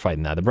 Okay, yeah, we're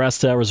fighting that. The Brass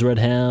Towers Red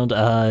Hound,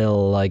 I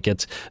like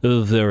it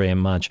very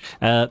much.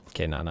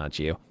 Okay, no, not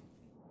you.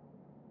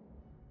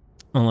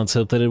 Well, let's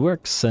hope that it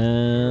works,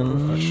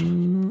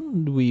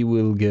 and we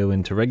will go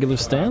into regular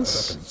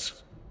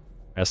stance.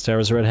 Brass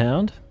Towers Red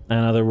Hound,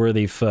 another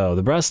worthy foe.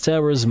 The Brass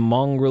Towers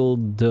Mongrel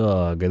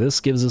Dog. This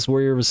gives us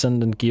Warrior of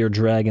Ascendant Gear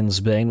Dragon's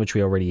Bane, which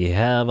we already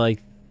have, I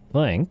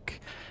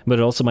think. But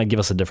it also might give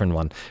us a different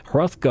one.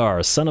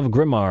 Hrothgar, Son of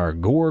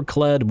Grimmar,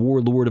 Gore-clad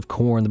Warlord of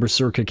KHORNE, the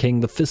Berserker King,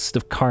 the Fist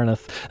of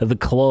Karnath, the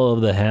Claw of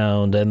the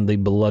Hound, and the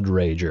Blood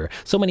Rager.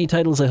 So many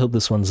titles, I hope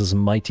this one's as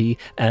mighty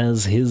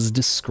as his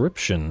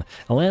description.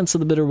 A Lance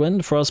of the Bitter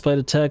Wind, Frostbite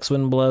attacks,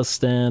 Wind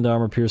Blast, and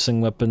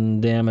armor-piercing weapon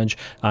damage.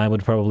 I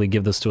would probably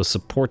give this to a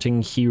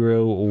supporting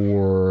hero,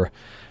 or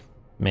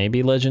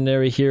maybe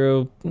legendary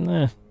hero.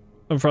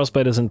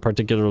 Frostbite isn't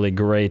particularly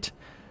great.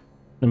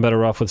 I'm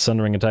better off with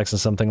Sundering attacks and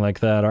something like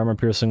that.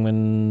 Armor-piercing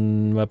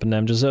when weapon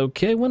damage is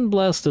okay. Wind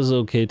Blast is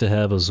okay to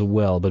have as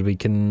well, but we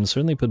can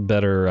certainly put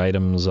better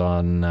items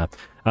on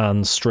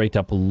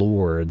straight-up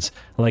Lords,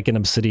 like an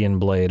Obsidian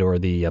Blade or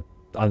the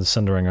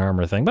Sundering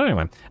Armor thing. But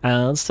anyway,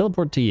 let's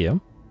teleport to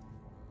you.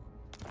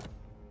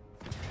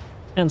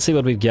 And see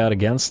what we've got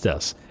against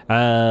us.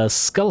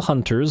 Skull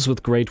Hunters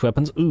with great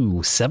weapons.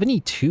 Ooh,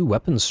 72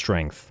 weapon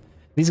strength.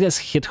 These guys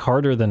hit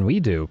harder than we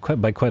do,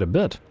 by quite a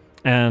bit.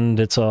 And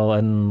it's all,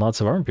 and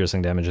lots of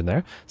armor-piercing damage in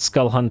there.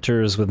 Skull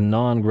Hunters with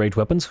non-great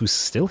weapons who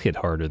still hit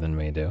harder than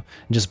we do.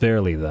 Just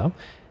barely, though.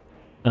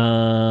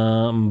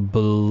 Blodvaskrar?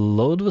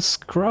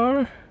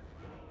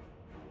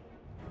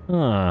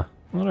 Huh,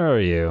 what are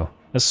you?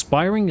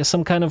 Aspiring,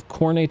 some kind of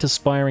cornate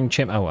aspiring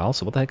champ. Oh,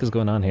 also, what the heck is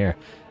going on here?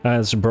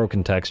 It's a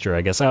broken texture,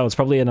 I guess. Oh, it's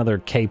probably another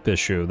cape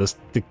issue.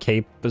 The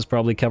cape is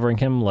probably covering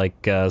him, like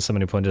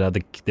somebody pointed out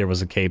there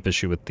was a cape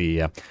issue with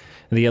the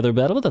other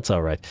battle, but that's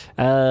alright.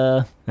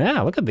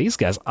 Yeah, look at these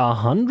guys.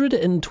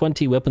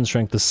 120 weapon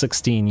strength to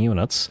 16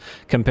 units,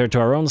 compared to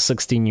our own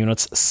 16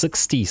 units,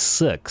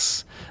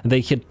 66.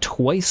 They hit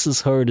twice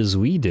as hard as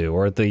we do,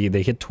 or they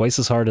hit twice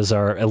as hard as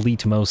our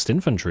elite most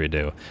infantry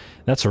do.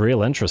 That's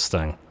real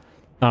interesting.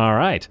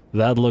 Alright,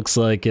 that looks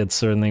like it's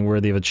certainly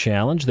worthy of a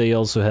challenge. They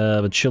also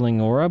have a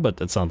chilling aura,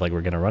 but it's not like we're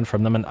gonna run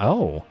from them, and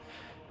oh,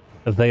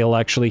 they'll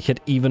actually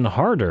hit even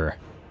harder.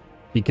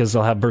 Because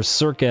they'll have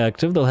Berserk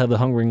active, they'll have the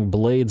Hungering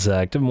Blades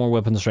active, more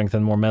weapon strength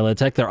and more melee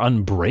attack. They're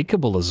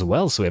unbreakable as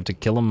well, so we have to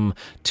kill them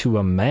to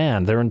a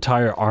man. Their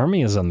entire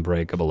army is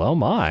unbreakable, oh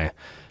my.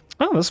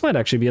 Oh, this might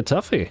actually be a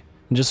toughie.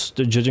 Just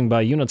judging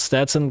by unit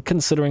stats, and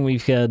considering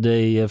we've had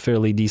a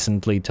fairly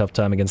decently tough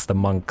time against the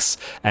monks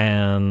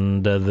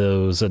and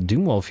those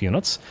Doomwolf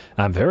units,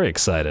 I'm very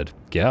excited.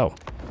 Go.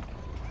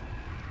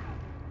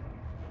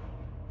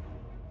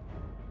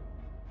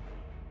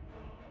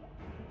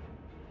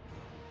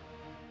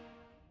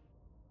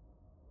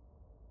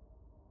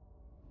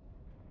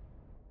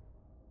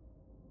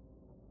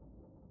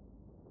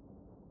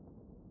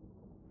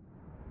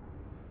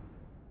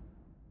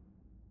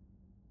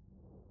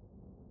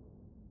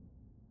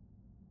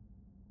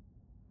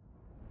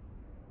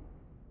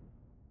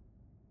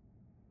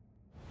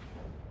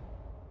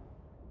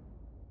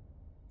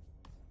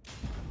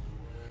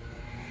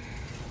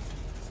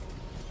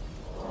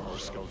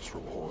 Scout's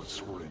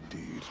reports were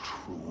indeed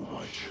true,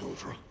 my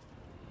children.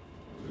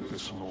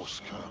 This Norse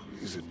camp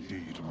is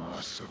indeed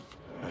massive,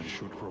 and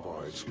should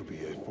provide to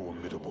be a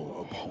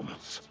formidable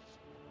opponent.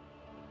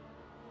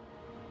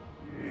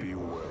 Be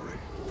wary,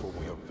 for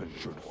we have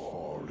ventured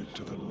far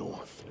into the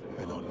north,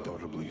 and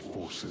undoubtedly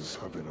forces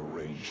have been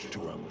arranged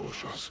to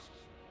ambush us.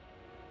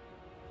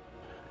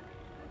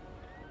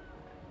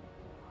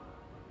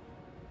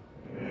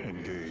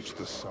 Engage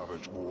the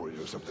savage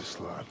warriors of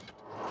this land.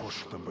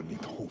 Crush them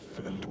beneath hoof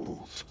and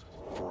boot.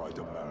 For I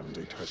demand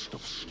a test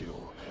of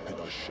skill, and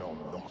I shall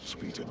not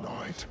be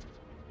denied.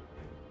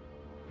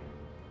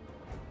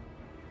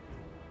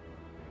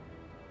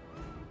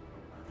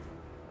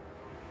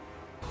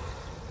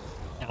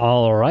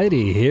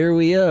 Alrighty, here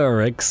we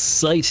are.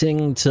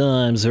 Exciting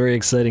times, very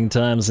exciting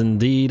times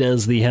indeed,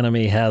 as the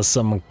enemy has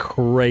some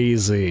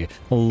crazy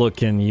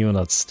looking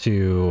units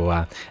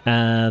to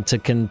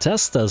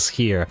contest us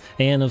here.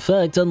 And in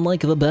fact,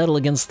 unlike the battle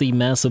against the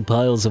massive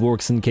piles of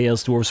orcs and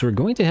chaos dwarfs, we're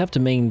going to have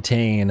to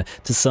maintain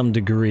to some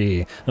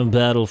degree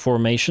battle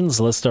formations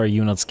lest our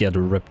units get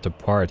ripped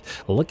apart.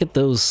 Look at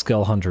those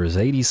skull hunters,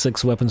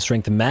 86 weapon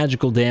strength,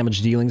 magical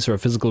damage dealing, so our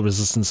physical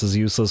resistance is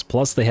useless,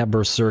 plus they have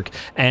berserk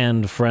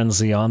and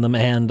frenzy on them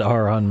and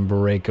are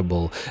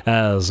unbreakable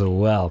as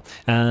well.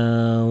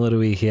 What do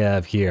we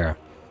have here?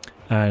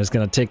 I'm just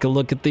gonna take a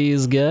look at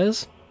these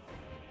guys.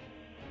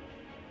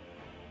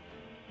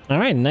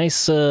 Alright,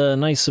 nice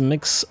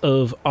mix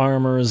of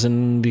armors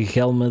and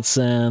helmets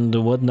and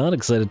whatnot.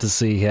 Excited to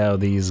see how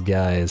these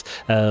guys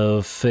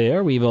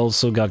fare. We've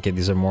also got, okay,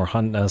 these are more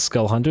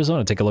skull hunters. I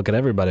want to take a look at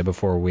everybody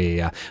before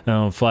we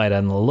fight.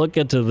 And look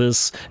at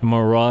this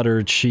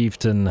marauder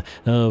chieftain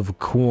of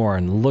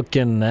KHORNE,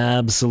 looking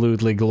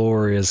absolutely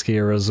glorious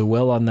here as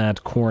well on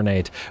that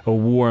Khornate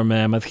war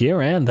mammoth here.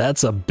 And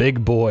that's a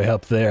big boy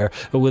up there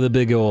with a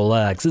big old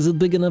axe. Is it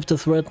big enough to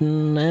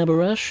threaten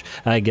Abarash?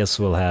 I guess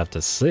we'll have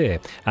to see.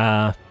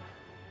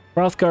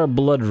 Hrothgar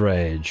Blood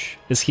Rage.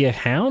 Is he a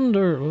hound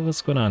or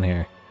what's going on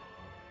here?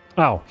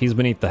 Oh, he's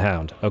beneath the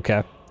hound.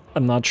 Okay.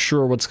 I'm not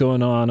sure what's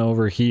going on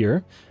over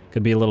here.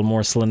 Could be a little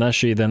more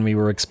Slaneshi than we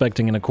were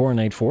expecting in a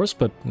Khornate force,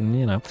 but,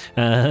 you know.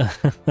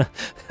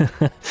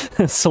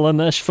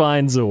 Slanesh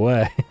finds a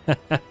way.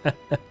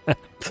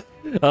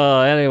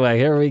 Anyway,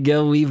 here we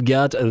go. We've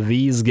got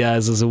these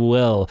guys as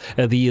well.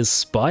 The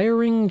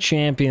aspiring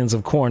champions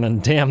of KHORNE,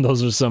 and damn,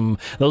 those are some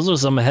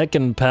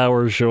heckin'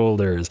 power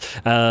shoulders.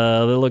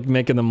 They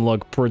making them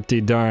look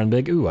pretty darn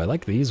big. Ooh, I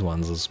like these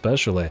ones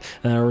especially.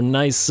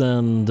 Nice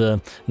and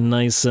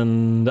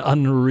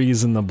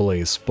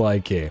unreasonably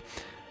spiky.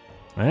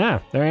 Yeah,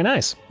 very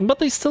nice. But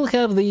they still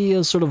have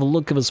the sort of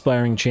look of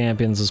aspiring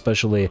champions,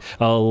 especially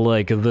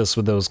like this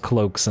with those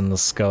cloaks and the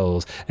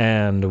skulls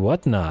and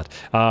whatnot.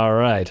 All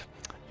right.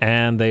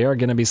 And they are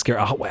going to be scared.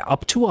 Oh,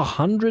 up to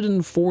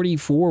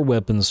 144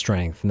 weapon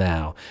strength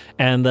now,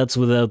 and that's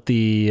without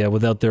the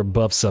without their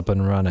buffs up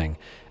and running.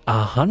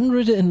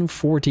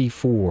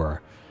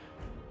 144.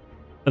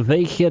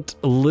 They hit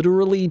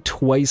literally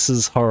twice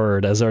as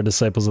hard as our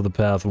Disciples of the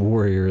Path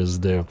warriors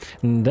do.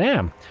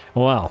 Damn.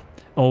 Well,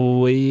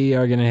 we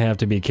are going to have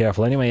to be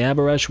careful. Anyway,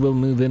 Abarash will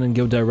move in and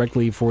go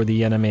directly for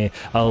the enemy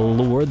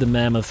lord. The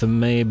mammoth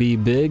may be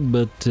big,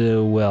 but,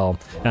 well,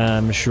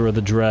 I'm sure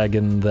the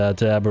dragon that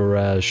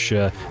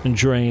Abarash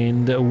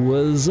drained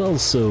was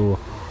also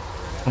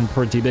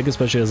pretty big,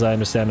 especially as I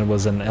understand it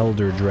was an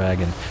elder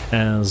dragon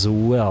as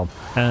well,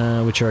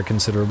 which are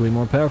considerably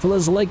more powerful.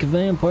 As like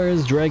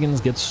vampires,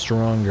 dragons get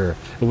stronger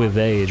with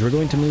age. We're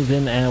going to move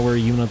in our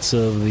units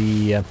of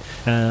the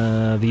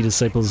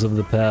Disciples of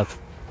the Path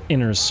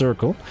inner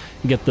circle,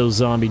 get those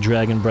zombie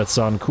dragon breaths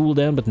on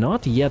cooldown, but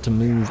not yet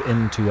move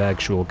into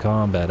actual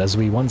combat, as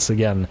we once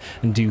again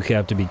do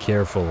have to be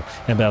careful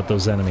about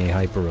those enemy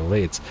hyper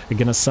elites. We're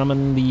gonna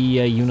summon the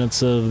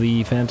units of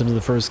the Phantoms of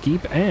the First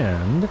Keep,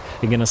 and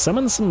we're gonna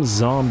summon some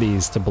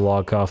zombies to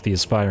block off the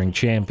aspiring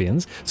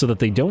champions so that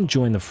they don't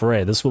join the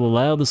fray. This will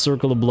allow the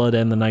Circle of Blood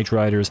and the Night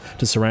Riders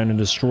to surround and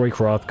destroy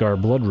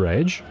Hrothgar Blood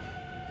Rage,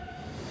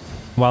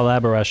 while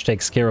Abarash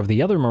takes care of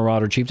the other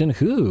Marauder Chieftain,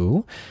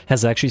 who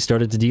has actually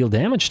started to deal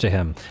damage to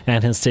him,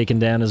 and has taken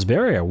down his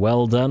barrier.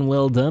 Well done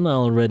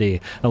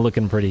already.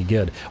 Looking pretty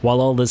good.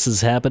 While all this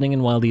is happening,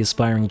 and while the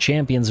aspiring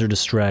champions are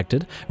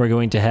distracted, we're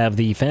going to have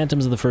the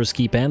Phantoms of the First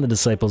Keep and the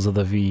Disciples of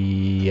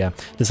the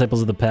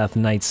Path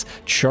Knights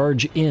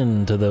charge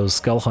into those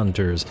Skull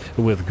Hunters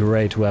with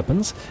great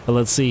weapons.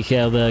 Let's see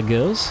how that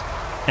goes.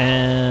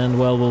 And,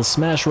 well, we'll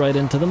smash right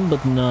into them,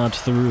 but not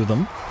through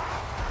them.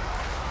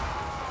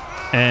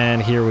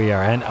 And here we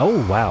are, and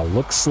oh wow,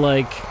 looks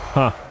like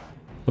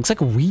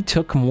we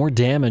took more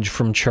damage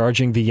from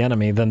charging the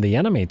enemy than the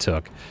enemy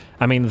took.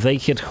 I mean, they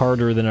hit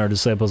harder than our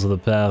Disciples of the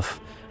Path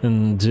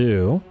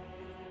do.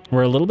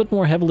 We're a little bit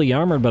more heavily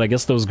armored, but I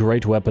guess those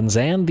great weapons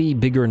and the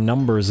bigger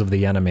numbers of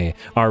the enemy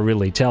are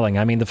really telling.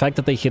 I mean, the fact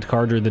that they hit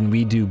harder than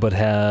we do, but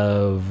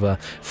have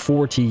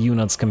 40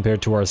 units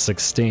compared to our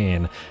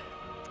 16.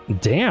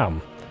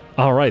 Damn.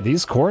 Alright,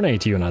 these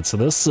Coordinate units, so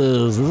this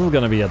is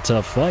gonna be a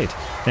tough fight.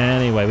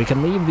 Anyway, we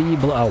can leave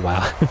the... oh,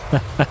 wow.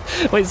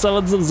 We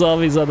summon some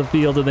zombies on the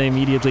field and they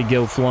immediately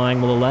go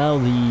flying. We'll allow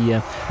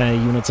the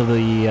units of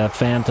the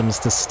Phantoms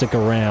to stick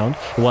around,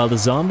 while the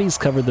zombies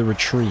cover the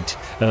retreat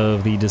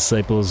of the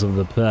Disciples of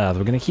the Path.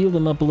 We're gonna heal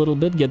them up a little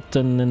bit, get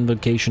an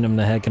Invocation of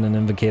Nehek and an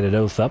Invocated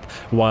Oath up,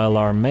 while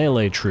our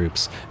melee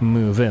troops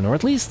move in, or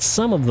at least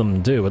some of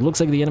them do. It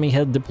looks like the enemy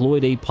had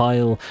deployed a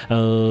pile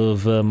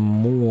of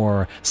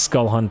more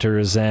Skull Hunters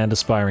and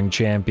Aspiring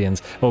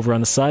Champions over on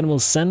the side, and we'll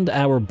send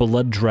our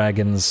Blood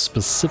Dragons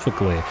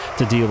specifically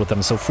to deal with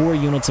them. So 4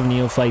 units of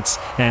Neophytes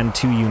and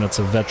 2 units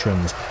of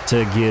Veterans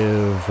to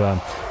give a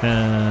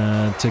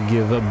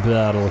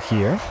battle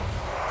here.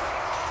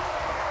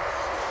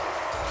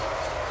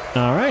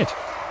 Alright.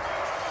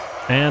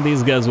 And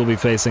these guys will be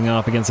facing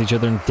off against each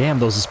other, and damn,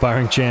 those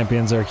Aspiring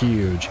Champions are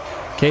huge.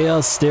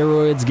 Chaos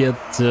steroids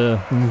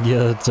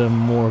get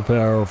more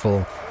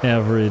powerful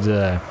every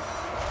day.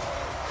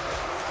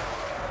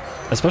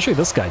 Especially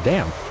this guy,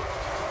 damn.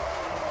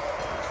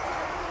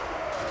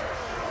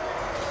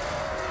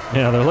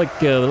 Yeah, they're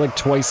like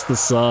twice the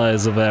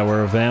size of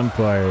our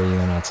vampire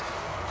units.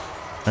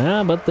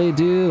 But they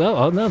do...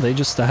 oh no, they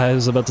just... I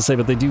was about to say,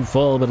 but they do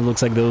fall, but it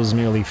looks like those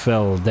merely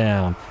fell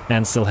down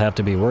and still have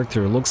to be worked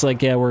through. It looks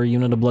like our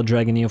unit of Blood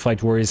Dragon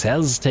Neophyte Warriors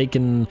has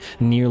taken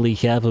nearly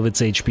half of its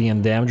HP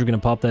and damage. We're going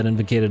to pop that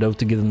Invocated Oath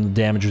to give them the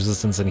damage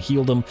resistance and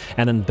heal them,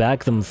 and then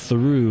back them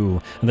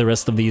through the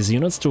rest of these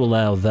units to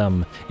allow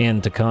them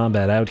into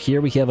combat. Out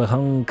here we have a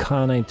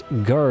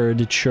Hunkanite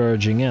Guard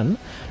charging in,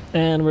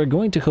 and we're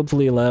going to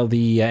hopefully allow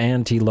the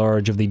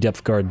anti-large of the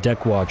Depth Guard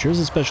Deck Watchers,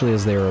 especially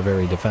as they are a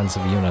very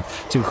defensive unit,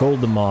 to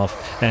hold them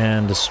off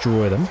and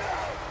destroy them,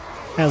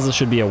 as this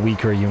should be a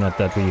weaker unit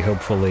that we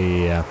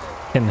hopefully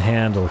can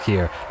handle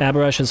here.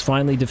 Abarash has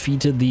finally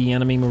defeated the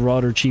enemy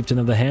Marauder Chieftain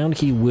of the Hound.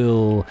 He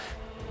will...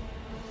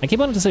 I keep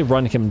wanting to say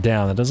run him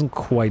down. That doesn't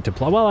quite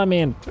apply. Well, I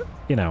mean,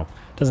 you know,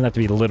 it doesn't have to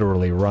be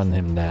literally run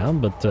him down,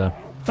 but... well,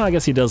 I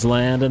guess he does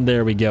land, and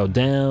there we go.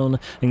 Down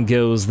and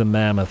goes the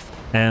Mammoth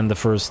and the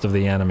first of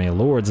the enemy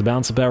lords. The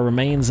balance of power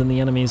remains in the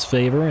enemy's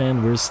favor,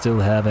 and we're still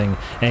having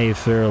a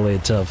fairly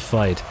tough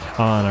fight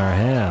on our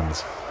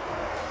hands.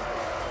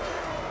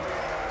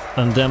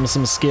 Undem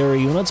some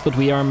scary units, but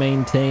we are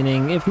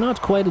maintaining, if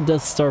not quite a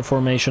Death Star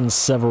formation,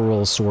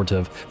 several sort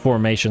of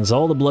formations.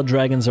 All the Blood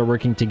Dragons are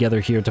working together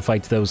here to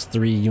fight those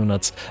 3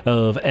 units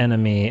of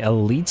enemy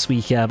elites.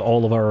 We have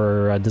all of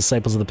our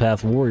Disciples of the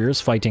Path Warriors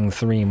fighting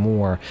 3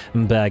 more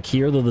back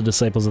here, though the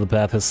Disciples of the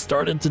Path has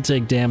started to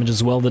take damage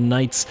as well. The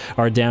Knights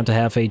are down to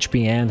half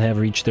HP and have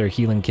reached their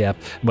healing cap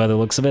by the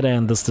looks of it,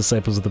 and this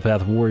Disciples of the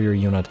Path Warrior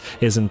unit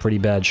is in pretty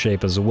bad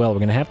shape as well. We're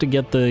going to have to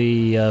get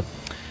the...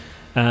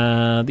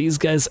 these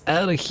guys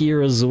out of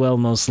here as well,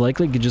 most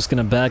likely. You're just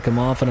gonna back them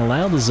off and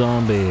allow the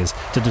zombies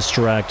to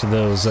distract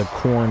those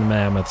Khorne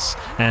Mammoths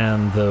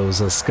and those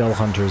Skull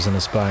Hunters and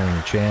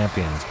Aspiring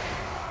Champions.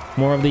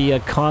 More of the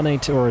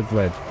Connate, or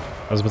wait,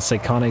 I was about to say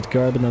Connate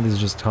Guard, but no, these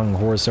are just Hung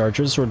Horse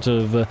Archers, sort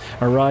of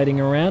are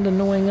riding around,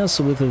 annoying us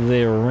with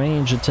their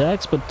range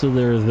attacks, but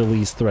they're the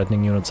least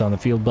threatening units on the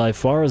field by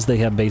far, as they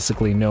have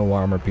basically no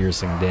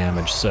armor-piercing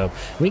damage, so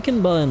we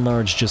can by and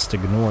large just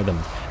ignore them.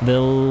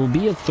 They'll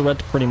be a threat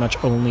pretty much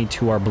only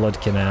to our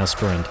Bloodkin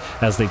Aspirant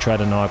as they try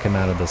to knock him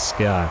out of the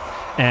sky.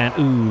 And,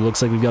 ooh,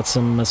 looks like we've got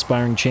some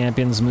Aspiring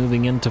Champions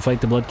moving in to fight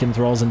the Bloodkin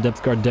Thralls and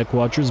Depth Guard Deck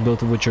Watchers,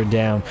 both of which are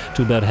down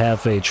to about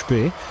half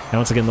HP. And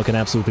once again, looking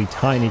absolutely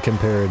tiny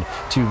compared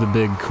to the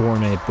big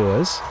Coordinate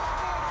boys.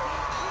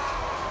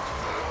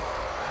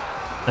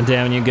 And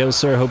down you go,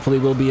 sir. Hopefully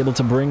we'll be able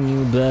to bring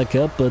you back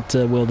up, but,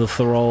 well, the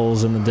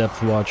Thralls and the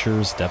Deck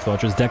Watchers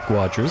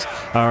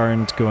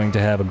aren't going to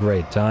have a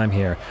great time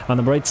here. On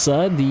the bright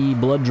side, the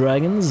Blood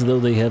Dragons, though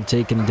they have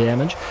taken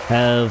damage,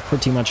 have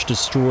pretty much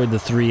destroyed the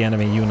 3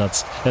 enemy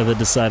units that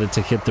decided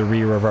to hit the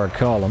rear of our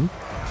column.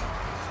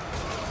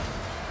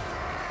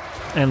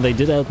 And they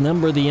did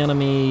outnumber the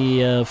enemy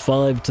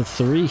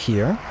 5-3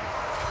 here.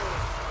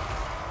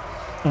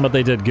 But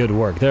they did good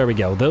work. There we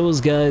go. Those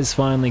guys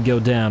finally go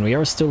down. We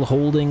are still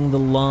holding the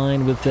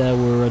line with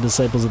our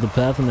Disciples of the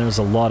Path, and there's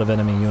a lot of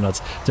enemy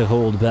units to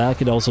hold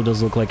back. It also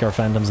does look like our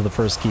Phantoms of the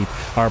First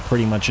Keep are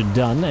pretty much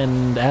done,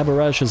 and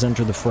Abarash has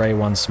entered the fray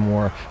once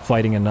more,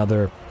 fighting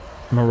another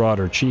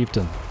Marauder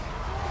Chieftain.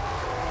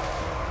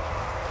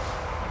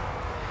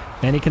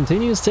 And he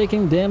continues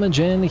taking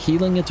damage and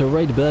healing it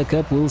right back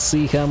up. We'll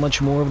see how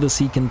much more of this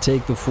he can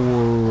take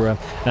before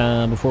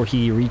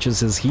he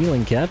reaches his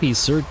healing cap. He's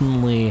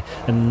certainly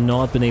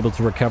not been able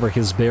to recover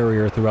his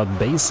barrier throughout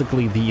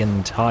basically the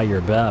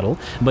entire battle,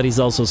 but he's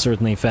also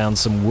certainly found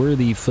some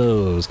worthy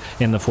foes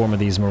in the form of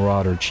these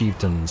Marauder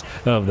Chieftains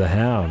of the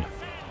Hound.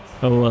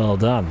 Well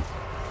done.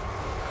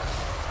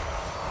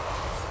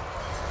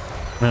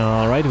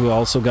 Alright, we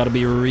also got to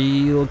be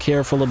real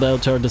careful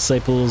about our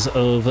Disciples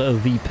of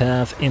the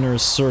Path inner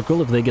circle.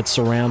 If they get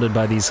surrounded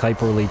by these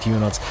hyper-elite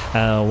units,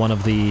 one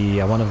of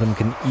them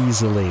can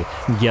easily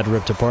get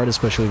ripped apart,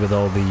 especially with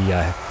all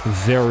the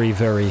very,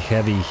 very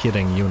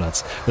heavy-hitting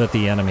units that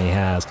the enemy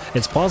has.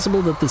 It's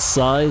possible that the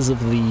size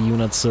of the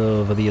units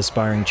of the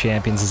Aspiring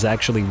Champions is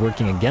actually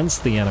working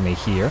against the enemy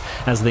here,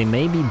 as they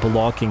may be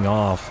blocking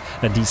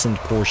off a decent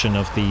portion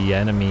of the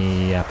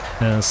enemy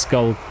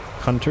Skull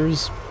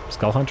Hunters,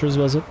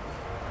 was it?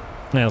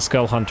 Yeah,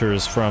 Skull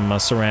Hunters from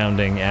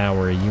surrounding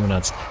our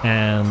units,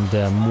 and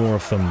more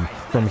of them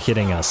from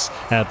hitting us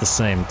at the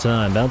same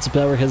time. Balance of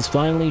power has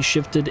finally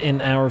shifted in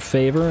our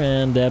favor,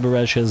 and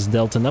Abarash has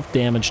dealt enough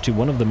damage to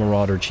one of the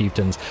Marauder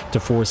Chieftains to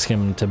force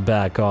him to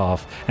back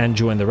off and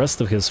join the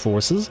rest of his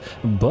forces,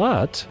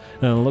 but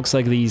looks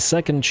like the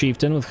second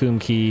Chieftain with whom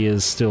he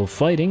is still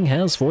fighting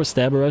has forced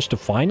Abarash to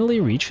finally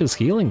reach his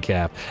healing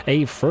cap,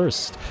 a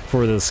first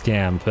for this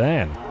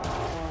campaign.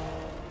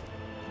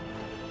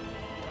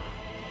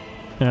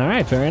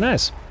 Alright, very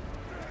nice.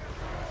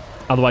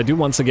 Although I do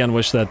once again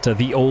wish that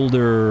the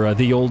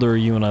older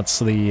units,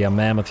 the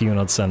Mammoth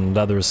units and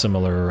other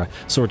similar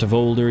sort of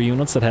older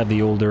units that have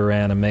the older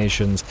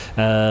animations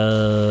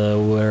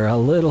were a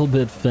little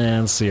bit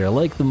fancier,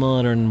 like the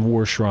modern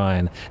War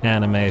Shrine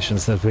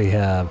animations that we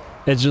have.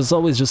 It's just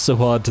always just so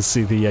odd to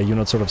see the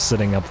unit sort of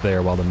sitting up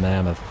there while the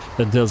Mammoth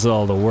that does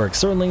all the work.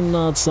 Certainly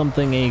not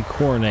something a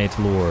Khornate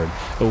Lord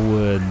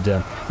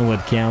would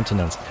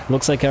countenance.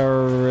 Looks like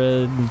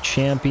our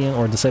champion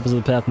or Disciples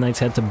of the Path Knights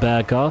had to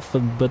back off,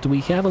 but we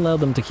have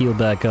allowed them to heal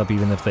back up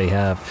even if they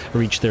have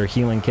reached their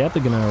healing cap.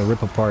 They're gonna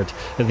rip apart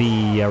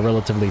the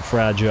relatively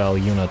fragile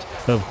unit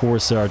of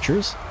Horse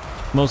Archers.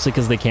 Mostly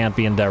because they can't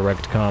be in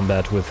direct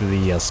combat with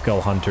the Skull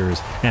Hunters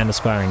and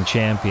Aspiring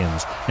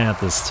Champions at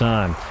this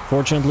time.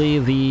 Fortunately,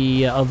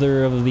 the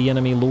other of the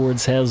enemy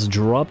lords has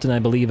dropped, and I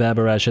believe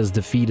Abarash has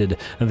defeated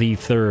the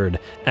third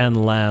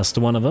and last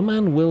one of them,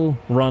 and will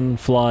run,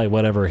 fly,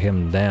 whatever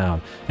him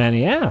down. And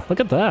yeah, look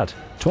at that.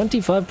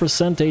 25%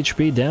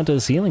 HP down to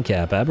his healing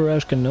cap.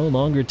 Abarash can no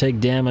longer take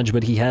damage,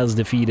 but he has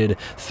defeated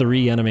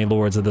 3 enemy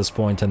lords at this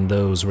point, and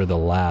those were the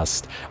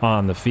last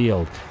on the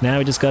field. Now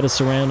we just gotta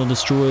surround and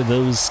destroy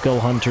those Skull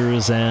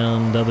Hunters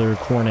and other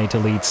Khornate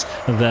elites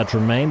that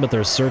remain, but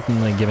they're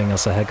certainly giving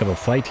us a heck of a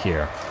fight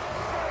here.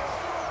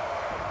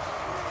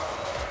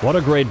 What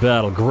a great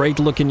battle. Great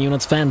looking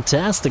units.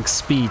 Fantastic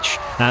speech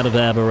out of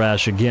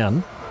Abarash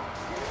again.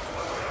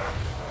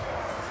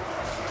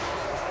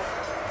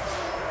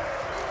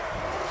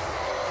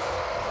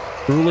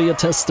 Truly a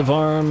test of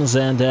arms,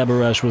 and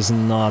Abarash was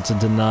not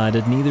denied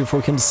it, neither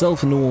for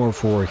himself nor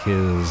for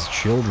his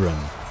children.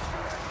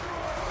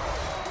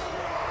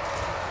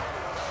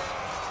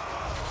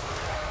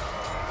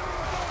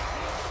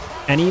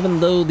 And even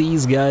though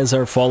these guys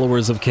are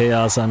followers of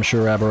Chaos, I'm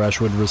sure Abarash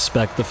would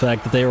respect the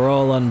fact that they are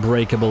all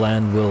unbreakable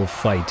and will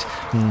fight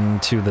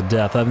to the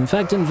death. In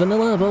fact, in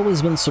vanilla, I've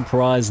always been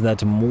surprised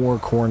that more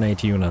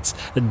Khornate units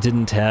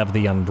didn't have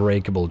the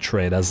unbreakable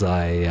trait as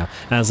I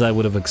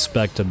would have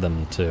expected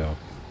them to.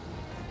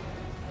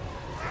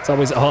 It's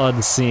always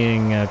odd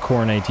seeing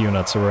Khornate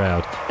units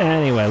around.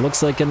 Anyway,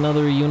 looks like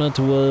another unit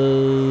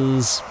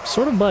was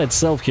sort of by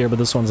itself here, but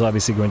this one's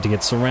obviously going to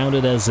get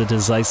surrounded as it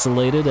is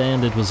isolated,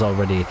 and it was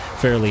already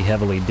fairly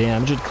heavily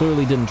damaged. It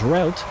clearly didn't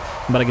rout,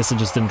 but I guess it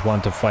just didn't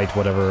want to fight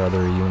whatever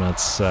other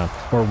units,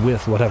 or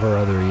with whatever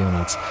other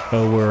units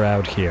were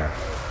out here.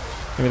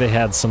 Maybe they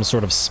had some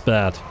sort of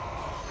spat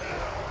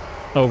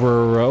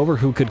over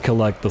who could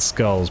collect the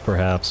skulls,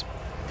 perhaps.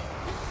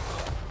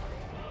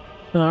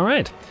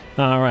 Alright.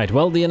 Alright,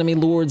 well, the enemy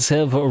lords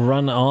have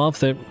run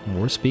off.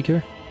 War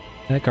speaker?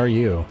 Heck are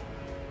you?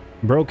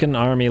 Broken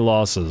army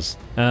losses.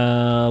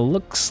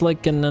 Looks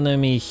like an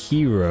enemy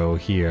hero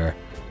here.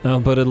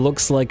 But it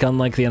looks like,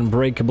 unlike the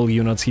unbreakable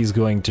units, he's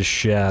going to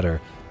shatter.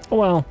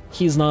 Well,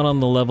 he's not on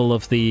the level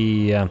of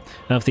the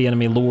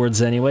enemy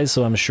lords anyway,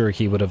 so I'm sure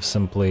he would have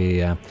simply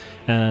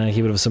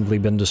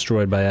been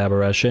destroyed by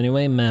Abarash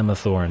anyway.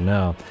 Mammothorn,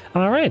 no.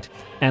 Alright,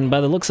 and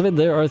by the looks of it,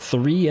 there are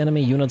 3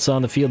 enemy units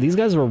on the field. These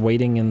guys were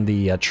waiting in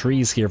the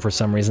trees here for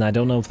some reason. I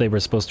don't know if they were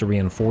supposed to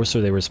reinforce,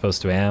 or they were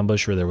supposed to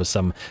ambush, or there was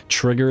some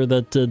trigger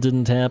that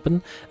didn't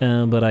happen,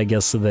 but I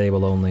guess they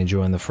will only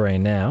join the fray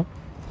now.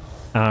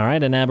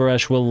 Alright, and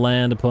Abarash will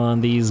land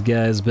upon these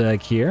guys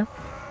back here.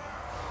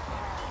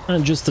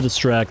 Just to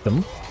distract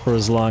them for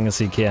as long as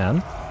he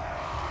can.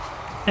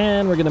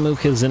 And we're going to move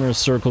his inner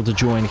circle to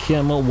join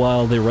him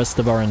while the rest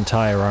of our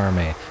entire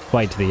army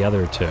fight the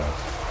other 2.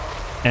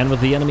 And with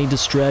the enemy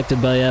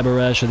distracted by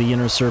Abarash, the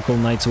inner circle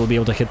knights will be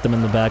able to hit them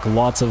in the back.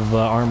 Lots of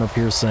armor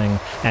piercing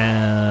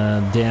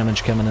and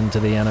damage coming into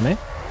the enemy.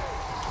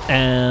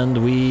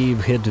 And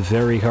we've hit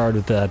very hard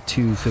with that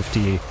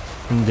 250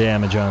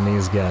 damage on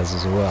these guys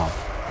as well.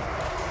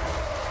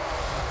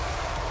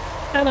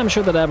 And I'm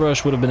sure that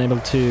Abarash would have been able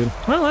to...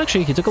 Well,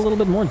 actually, he took a little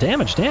bit more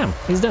damage. Damn,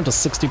 he's down to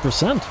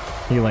 60%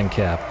 healing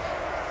cap.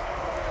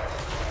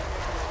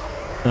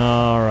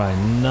 Alright,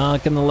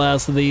 knocking the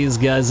last of these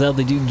guys out.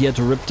 They do get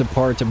ripped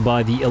apart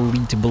by the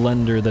elite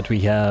blender that we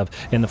have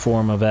in the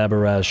form of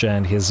Abarash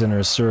and his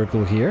inner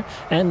circle here.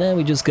 And now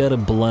we just gotta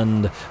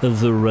blend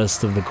the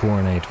rest of the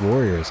Khornate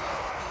warriors.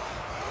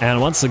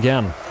 And once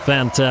again,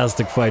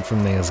 fantastic fight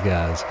from these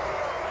guys.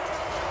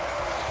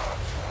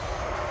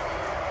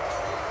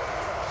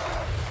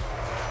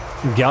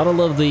 Gotta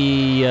love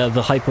the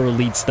hyper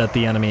elites that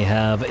the enemy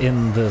have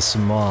in this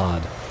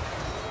mod.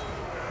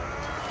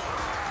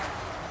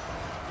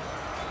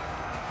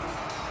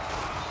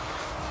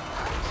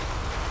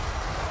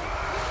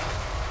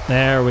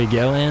 There we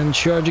go, and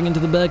charging into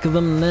the back of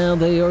them now,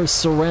 they are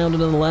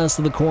surrounded and the last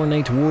of the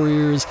Khornate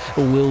warriors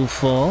will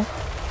fall.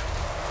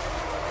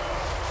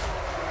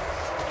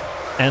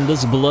 And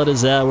this blood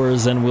is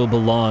ours and will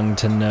belong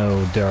to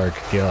no dark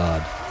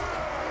god.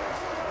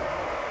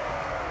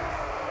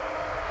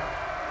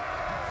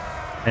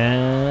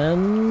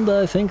 And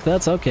I think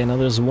that's okay. Now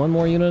there's one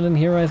more unit in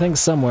here, I think,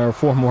 somewhere.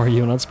 4 more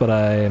units, but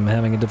I am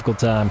having a difficult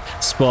time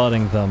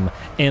spotting them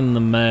in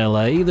the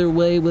melee. Either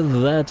way, with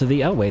that,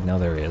 oh wait, no,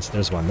 there he is.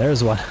 There's one.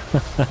 There's one.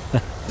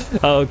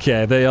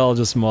 Okay, they all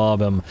just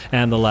mob him,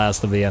 and the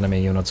last of the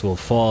enemy units will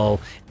fall,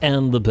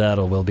 and the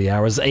battle will be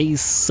ours. A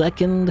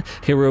second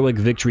heroic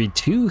victory,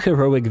 2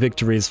 heroic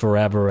victories for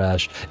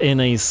Abarash in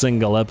a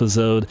single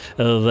episode.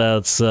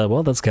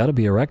 Well, that's gotta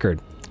be a record.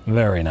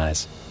 Very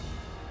nice.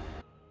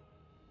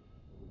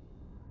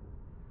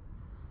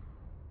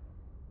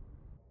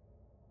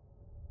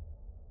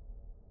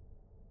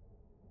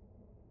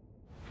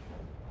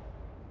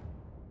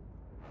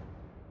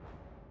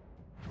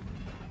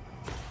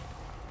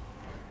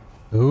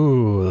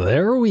 Ooh,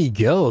 there we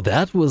go.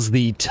 That was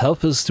the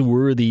toughest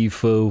worthy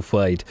foe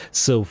fight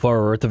so far,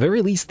 or at the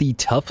very least the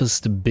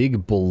toughest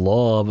big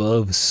blob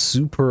of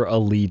super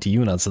elite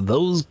units.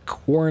 Those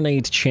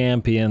Khornate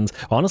champions,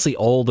 honestly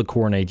all the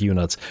Khornate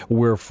units,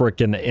 were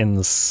frickin'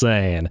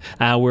 insane.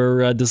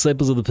 Our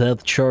Disciples of the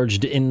Path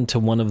charged into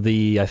one of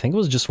the, I think it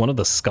was just one of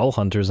the Skull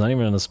Hunters, not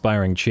even an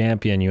aspiring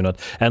champion unit,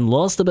 and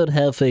lost about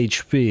half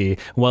HP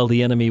while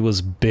the enemy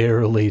was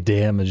barely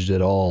damaged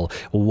at all.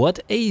 What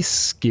a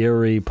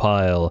scary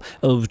pile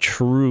of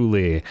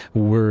truly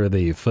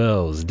worthy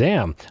foes.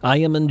 Damn, I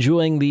am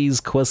enjoying these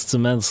quests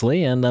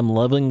immensely, and I'm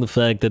loving the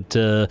fact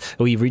that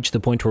we've reached the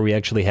point where we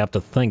actually have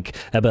to think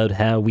about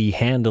how we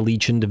handle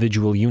each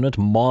individual unit,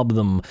 mob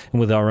them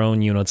with our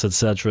own units,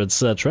 etc.,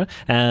 etc.,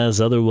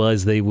 as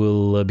otherwise they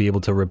will be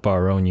able to rip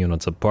our own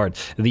units apart.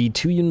 The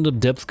 2-unit of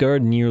Depth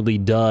Guard nearly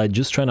died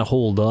just trying to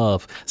hold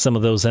off some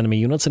of those enemy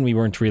units, and we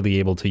weren't really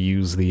able to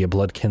use the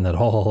Bloodkin at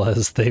all,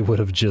 as they would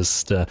have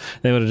just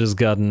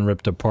gotten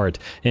ripped apart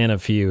in a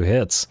few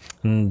hits.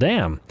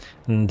 Damn.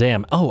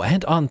 Oh,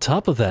 and on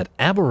top of that,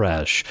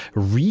 Abarash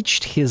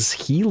reached his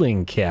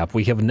healing cap.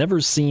 We have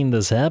never seen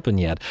this happen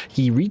yet.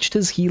 He reached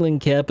his healing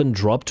cap and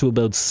dropped to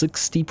about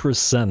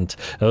 60%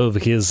 of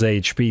his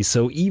HP,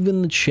 so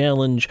even the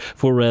challenge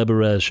for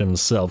Abarash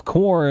himself.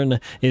 KHORNE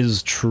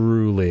is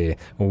truly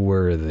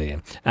worthy.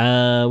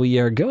 We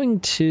are going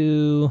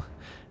to...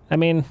 I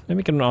mean, maybe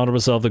we can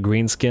auto-resolve the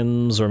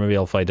greenskins, or maybe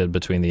I'll fight it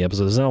between the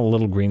episodes. There's not a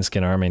little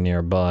greenskin army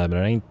nearby, but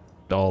it ain't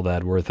all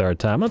that worth our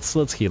time.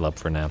 Let's heal up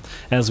for now,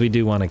 as we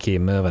do want to keep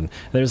moving.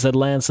 There's that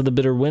Lance of the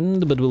Bitter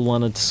Wind, but we'll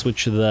want to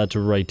switch that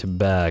right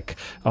back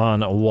on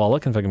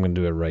Walach. In fact, I'm going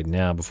to do it right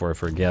now before I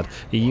forget.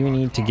 You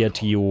need to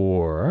get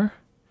your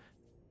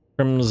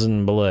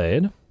Crimson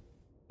Blade.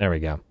 There we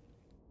go.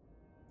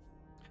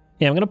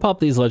 Yeah, I'm going to pop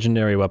these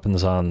legendary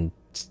weapons on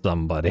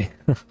somebody.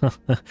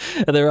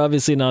 They're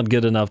obviously not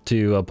good enough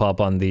to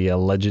pop on the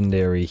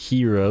legendary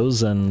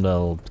heroes, and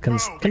I'll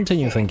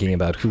continue thinking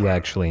about who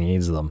actually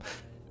needs them.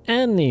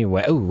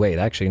 Anyway, oh wait,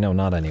 actually no,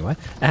 not anyway.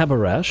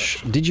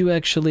 Abarash, did you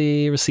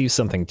actually receive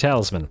something?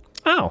 Talisman.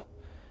 Oh!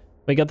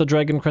 We got the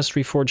Dragon Crest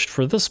reforged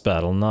for this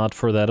battle, not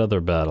for that other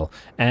battle.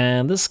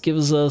 And this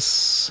gives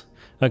us...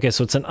 Okay,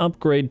 so it's an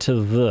upgrade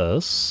to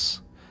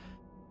this.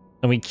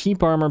 And we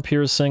keep armor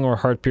piercing, or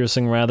heart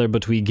piercing rather,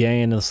 but we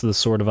gain this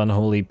Sword of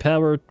Unholy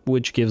Power,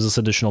 which gives us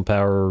additional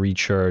power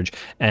recharge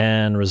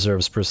and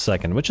reserves per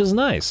second, which is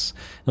nice.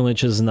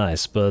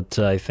 But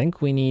I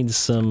think we need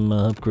some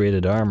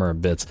upgraded armor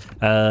bits.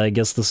 I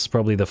guess this is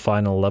probably the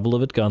final level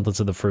of it, Gauntlets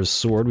of the First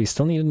Sword. We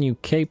still need a new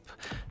cape,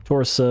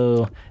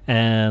 torso,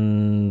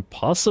 and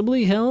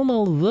possibly helm,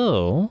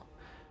 although...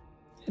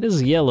 It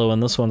is yellow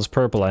and this one's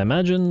purple. I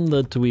imagine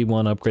that we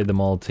want to upgrade them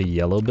all to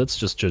yellow bits,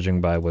 just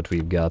judging by what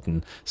we've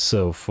gotten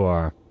so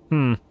far.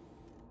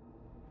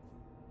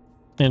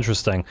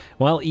 Interesting.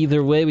 Well,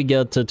 either way, we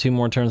got 2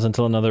 more turns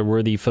until another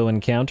worthy foe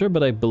encounter,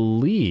 but I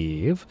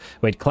believe...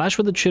 Wait, Clash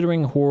with the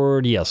Chittering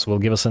Horde, yes, will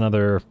give us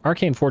another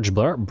Arcane Forged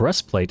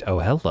Breastplate. Oh,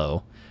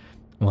 hello.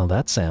 Well,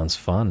 that sounds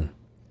fun.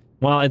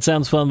 Well, it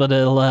sounds fun, but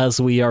alas,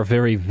 we are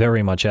very,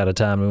 very much out of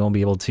time. We won't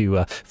be able to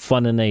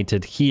funinate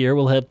it here.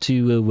 We'll have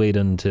to wait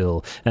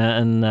until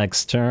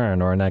next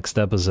turn or next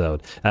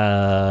episode.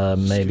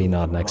 Maybe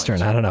not next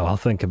turn. I don't know. I'll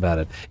think about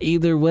it.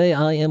 Either way,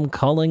 I am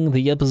calling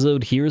the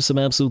episode here. Some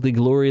absolutely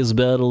glorious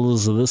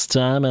battles this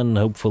time, and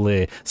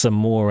hopefully some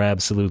more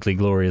absolutely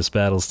glorious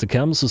battles to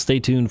come. So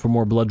stay tuned for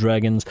more Blood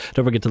Dragons.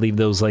 Don't forget to leave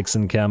those likes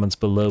and comments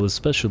below,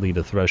 especially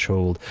the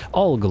Threshold.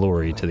 All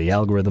glory to the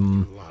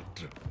algorithm.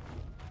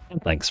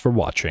 And thanks for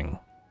watching.